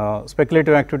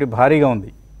 స్పెక్యులేటివ్ యాక్టివిటీ భారీగా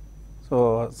ఉంది. సో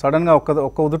సడన్గా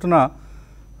ఒక్క ఉదుటున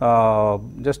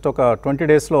జస్ట్ ఒక 20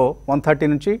 daysలో 130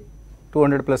 నుంచి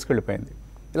 200+ వెళ్ళిపోయింది.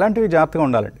 ఇలాంటివి జాగ్రత్తగా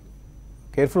ఉండాలండి,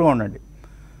 కేర్ఫుల్గా ఉండండి.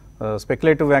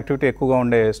 స్పెక్యులేటివ్ యాక్టివిటీ ఎక్కువగా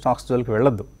ఉండే స్టాక్స్ జోలికి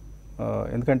వెళ్ళొద్దు.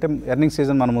 ఎందుకంటే ఎర్నింగ్స్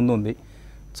సీజన్ మన ముందు ఉంది.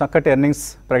 చక్కటి ఎర్నింగ్స్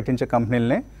ప్రకటించే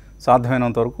కంపెనీలనే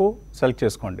సాధ్యమైనంత వరకు సెలెక్ట్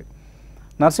చేసుకోండి.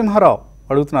 నరసింహారావు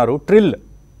అడుగుతున్నారు, ట్రిల్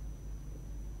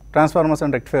ట్రాన్స్ఫార్మర్స్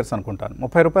అండ్ రెక్టిఫైర్స్ అనుకుంటాను,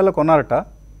 30 రూపాయలు కొన్నారట.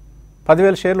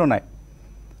 10,000 షేర్లు ఉన్నాయి,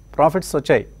 ప్రాఫిట్స్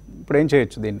వచ్చాయి. ఇప్పుడు ఏం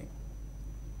చేయొచ్చు దీన్ని?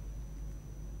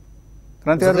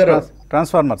 క్రాంతి గారు,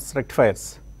 ట్రాన్స్ఫార్మర్స్ రెక్టిఫైర్స్.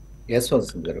 ఎస్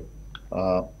వసంత్ గారు,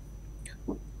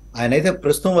 ఆయన అయితే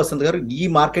ప్రస్తుతం వసంత్ గారు ఈ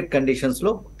మార్కెట్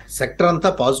కండిషన్స్లో సెక్టర్ అంతా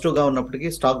పాజిటివ్గా ఉన్నప్పటికీ,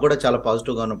 స్టాక్ కూడా చాలా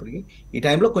పాజిటివ్గా ఉన్నప్పటికీ ఈ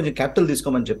టైంలో కొంచెం క్యాపిటల్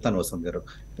తీసుకోమని చెప్తాను వసంత్ గారు.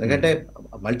 ఎందుకంటే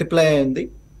మల్టిప్లై అయింది.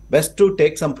 Best to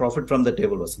take some profit from the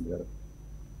table Vasant గారు.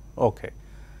 ఓకే,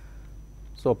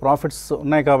 సో ప్రాఫిట్స్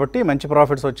ఉన్నాయి కాబట్టి, మంచి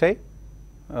ప్రాఫిట్స్ వచ్చాయి,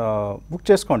 బుక్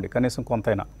చేసుకోండి కనీసం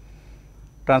కొంతైనా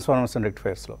transformers and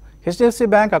రెక్టిఫైర్స్లో. HDFC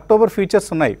bank October futures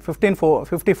ఉన్నాయి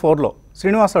 54లో.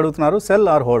 శ్రీనివాస్ అడుగుతున్నారు, సెల్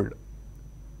ఆర్ హోల్డ్?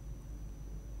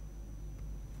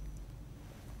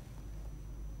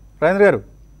 రాజేంద్ర గారు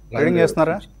ట్రేడింగ్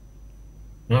చేస్తున్నారా?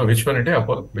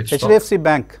 HDFC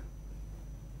bank.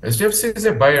 HDFC is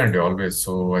a buy and always.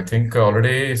 So I think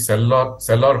already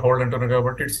sell or hold అంటున్నారు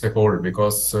కాబట్టి it's a hold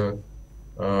because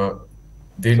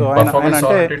the performance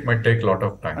of it might take a lot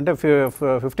of time. అంటే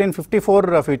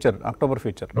 1554 future, October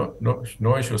future.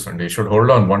 No issues అండి. You should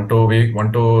hold on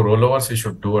 1-2 rollovers you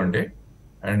should do అండి.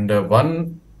 And one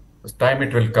time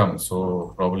it will come. So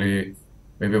probably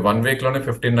maybe 1 week లోనే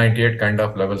 1598 kind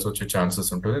of levels వచ్చే chances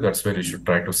ఉంటుంది. That's where you should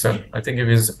try to sell. I think if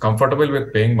he is comfortable with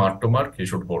paying mark to mark, he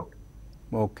should hold.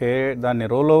 Okay, దాన్ని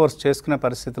role overs చేసుకునే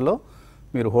పరిస్థితిలో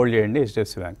మీరు hold చేయండి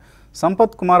HDFC bank.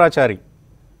 Sampath Kumarachari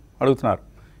అడుగుతున్నారు,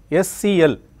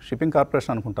 SCL shipping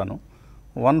corporation అనుకుంటాను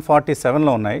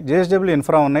 147లో ఉన్నాయి, JSW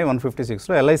infra ఉన్నాయి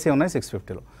 156లో, LIC ఉన్నాయి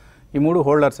 650లో. ఈ 3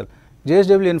 holder cell.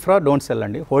 JSW infra don't sell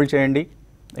అండి, హోల్డ్ చేయండి.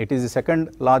 It is the second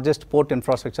largest port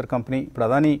infrastructure company. ఇప్పుడు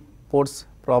అదాని పోర్ట్స్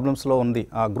ప్రాబ్లమ్స్లో ఉంది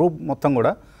ఆ గ్రూప్ మొత్తం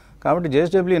కూడా. కాబట్టి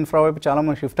జేఎస్డబ్ల్యూ ఇన్ఫ్రా వైపు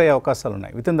చాలామంది షిఫ్ట్ అయ్యే అవకాశాలు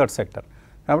ఉన్నాయి విత్ ఇన్ దట్ సెక్టర్.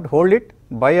 కాబట్టి hold it,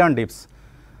 by on dips.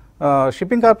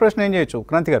 Shipping corporation ఏం చేయొచ్చు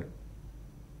క్రాంతి గారు?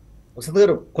 వసంత్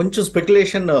గారు, కొంచెం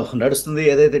స్పెక్యులేషన్ నడుస్తుంది.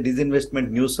 ఏదైతే డిస్ఇన్వెస్ట్మెంట్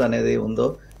న్యూస్ అనేది ఉందో,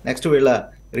 నెక్స్ట్ వీళ్ళ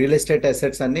రియల్ ఎస్టేట్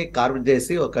అసెట్స్ అన్ని కార్వ్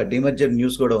చేసి ఒక డిమర్జర్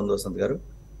న్యూస్ కూడా ఉంది వసంత్ గారు.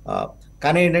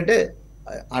 కానీ ఏంటంటే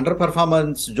అండర్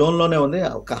పర్ఫార్మెన్స్ జోన్లోనే ఉంది.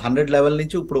 ఒక 100 లెవెల్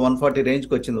నుంచి ఇప్పుడు 140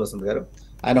 రేంజ్కి వచ్చింది వసంత్ గారు.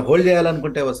 ఆయన హోల్డ్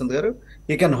చేయాలనుకుంటే వసంత్ గారు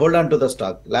ఈ can hold on to the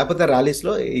stock, లేకపోతే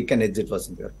ర్యాలీస్లో ఈ కెన్ ఎగ్జిట్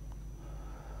వసంత్ గారు.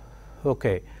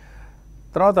 ఓకే,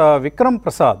 తర్వాత విక్రమ్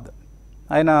ప్రసాద్,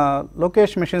 ఆయన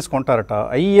లోకేష్ మెషిన్స్ కొంటారట,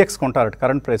 ఐఈఎక్స్ కొంటారట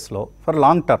కరెంట్ ప్రైస్లో ఫర్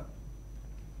లాంగ్ టర్మ్.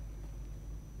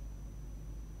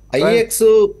 ఐఈఎక్స్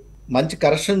మంచి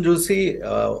కరెక్షన్ చూసి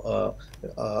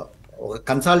ఒక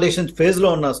కన్సాలిడేషన్ ఫేజ్లో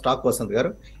ఉన్న స్టాక్ వసంత్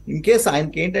గారు. ఇన్ కేస్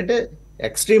ఆయనకి ఏంటంటే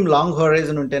ఎక్స్ట్రీమ్ లాంగ్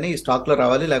హొరైజన్ ఉంటేనే ఈ స్టాక్లో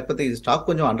రావాలి, లేకపోతే ఈ స్టాక్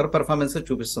కొంచెం అండర్ పర్ఫార్మెన్స్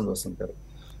చూపిస్తుంది వసంత్ గారు.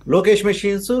 లోకేష్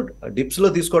మెషిన్స్ డిప్స్ లో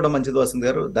తీసుకోవడం మంచిది వసంత్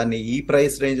గారు, దాన్ని ఈ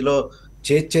ప్రైస్ రేంజ్ లో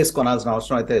చేసుకోవాల్సిన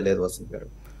అవసరం అయితే లేదు వసంత్ గారు.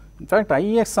 ఇన్ఫ్యాక్ట్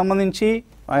ఐఈఎక్స్ సంబంధించి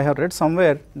I have read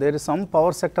somewhere there is some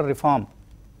power sector reform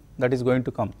that is going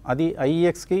to come. అది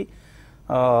ఐఈఎక్స్కి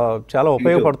చాలా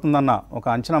ఉపయోగపడుతుందన్న ఒక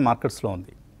అంచనా మార్కెట్స్లో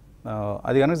ఉంది.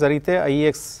 అది కనుక జరిగితే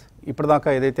ఐఈఎక్స్ ఇప్పటిదాకా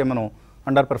ఏదైతే మనం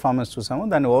అండర్ పెర్ఫార్మెన్స్ చూసామో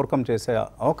దాన్ని ఓవర్కమ్ చేసే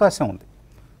అవకాశం ఉంది.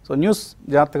 సో న్యూస్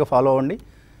జాగ్రత్తగా ఫాలో అవ్వండి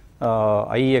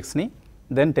ఐఈఎక్స్ని,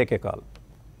 then take a call.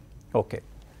 Okay,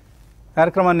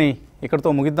 కార్యక్రమాన్ని ఇక్కడితో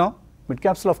ముగిద్దాం. మిడ్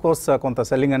క్యాప్స్లో ఆఫ్ కోర్స్ కొంత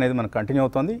సెల్లింగ్ అనేది మనకు కంటిన్యూ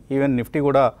అవుతుంది. ఈవెన్ నిఫ్టీ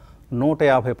కూడా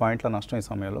 150 పాయింట్ల నష్టం ఈ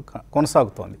సమయంలో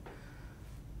కొనసాగుతోంది.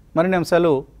 మరిన్ని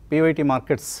అంశాలు పీవైటీ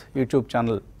మార్కెట్స్ యూట్యూబ్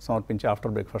ఛానల్ సమర్పించి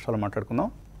ఆఫ్టర్ బ్రేక్ఫాస్ట్లో మాట్లాడుకుందాం.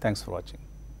 Thanks for watching.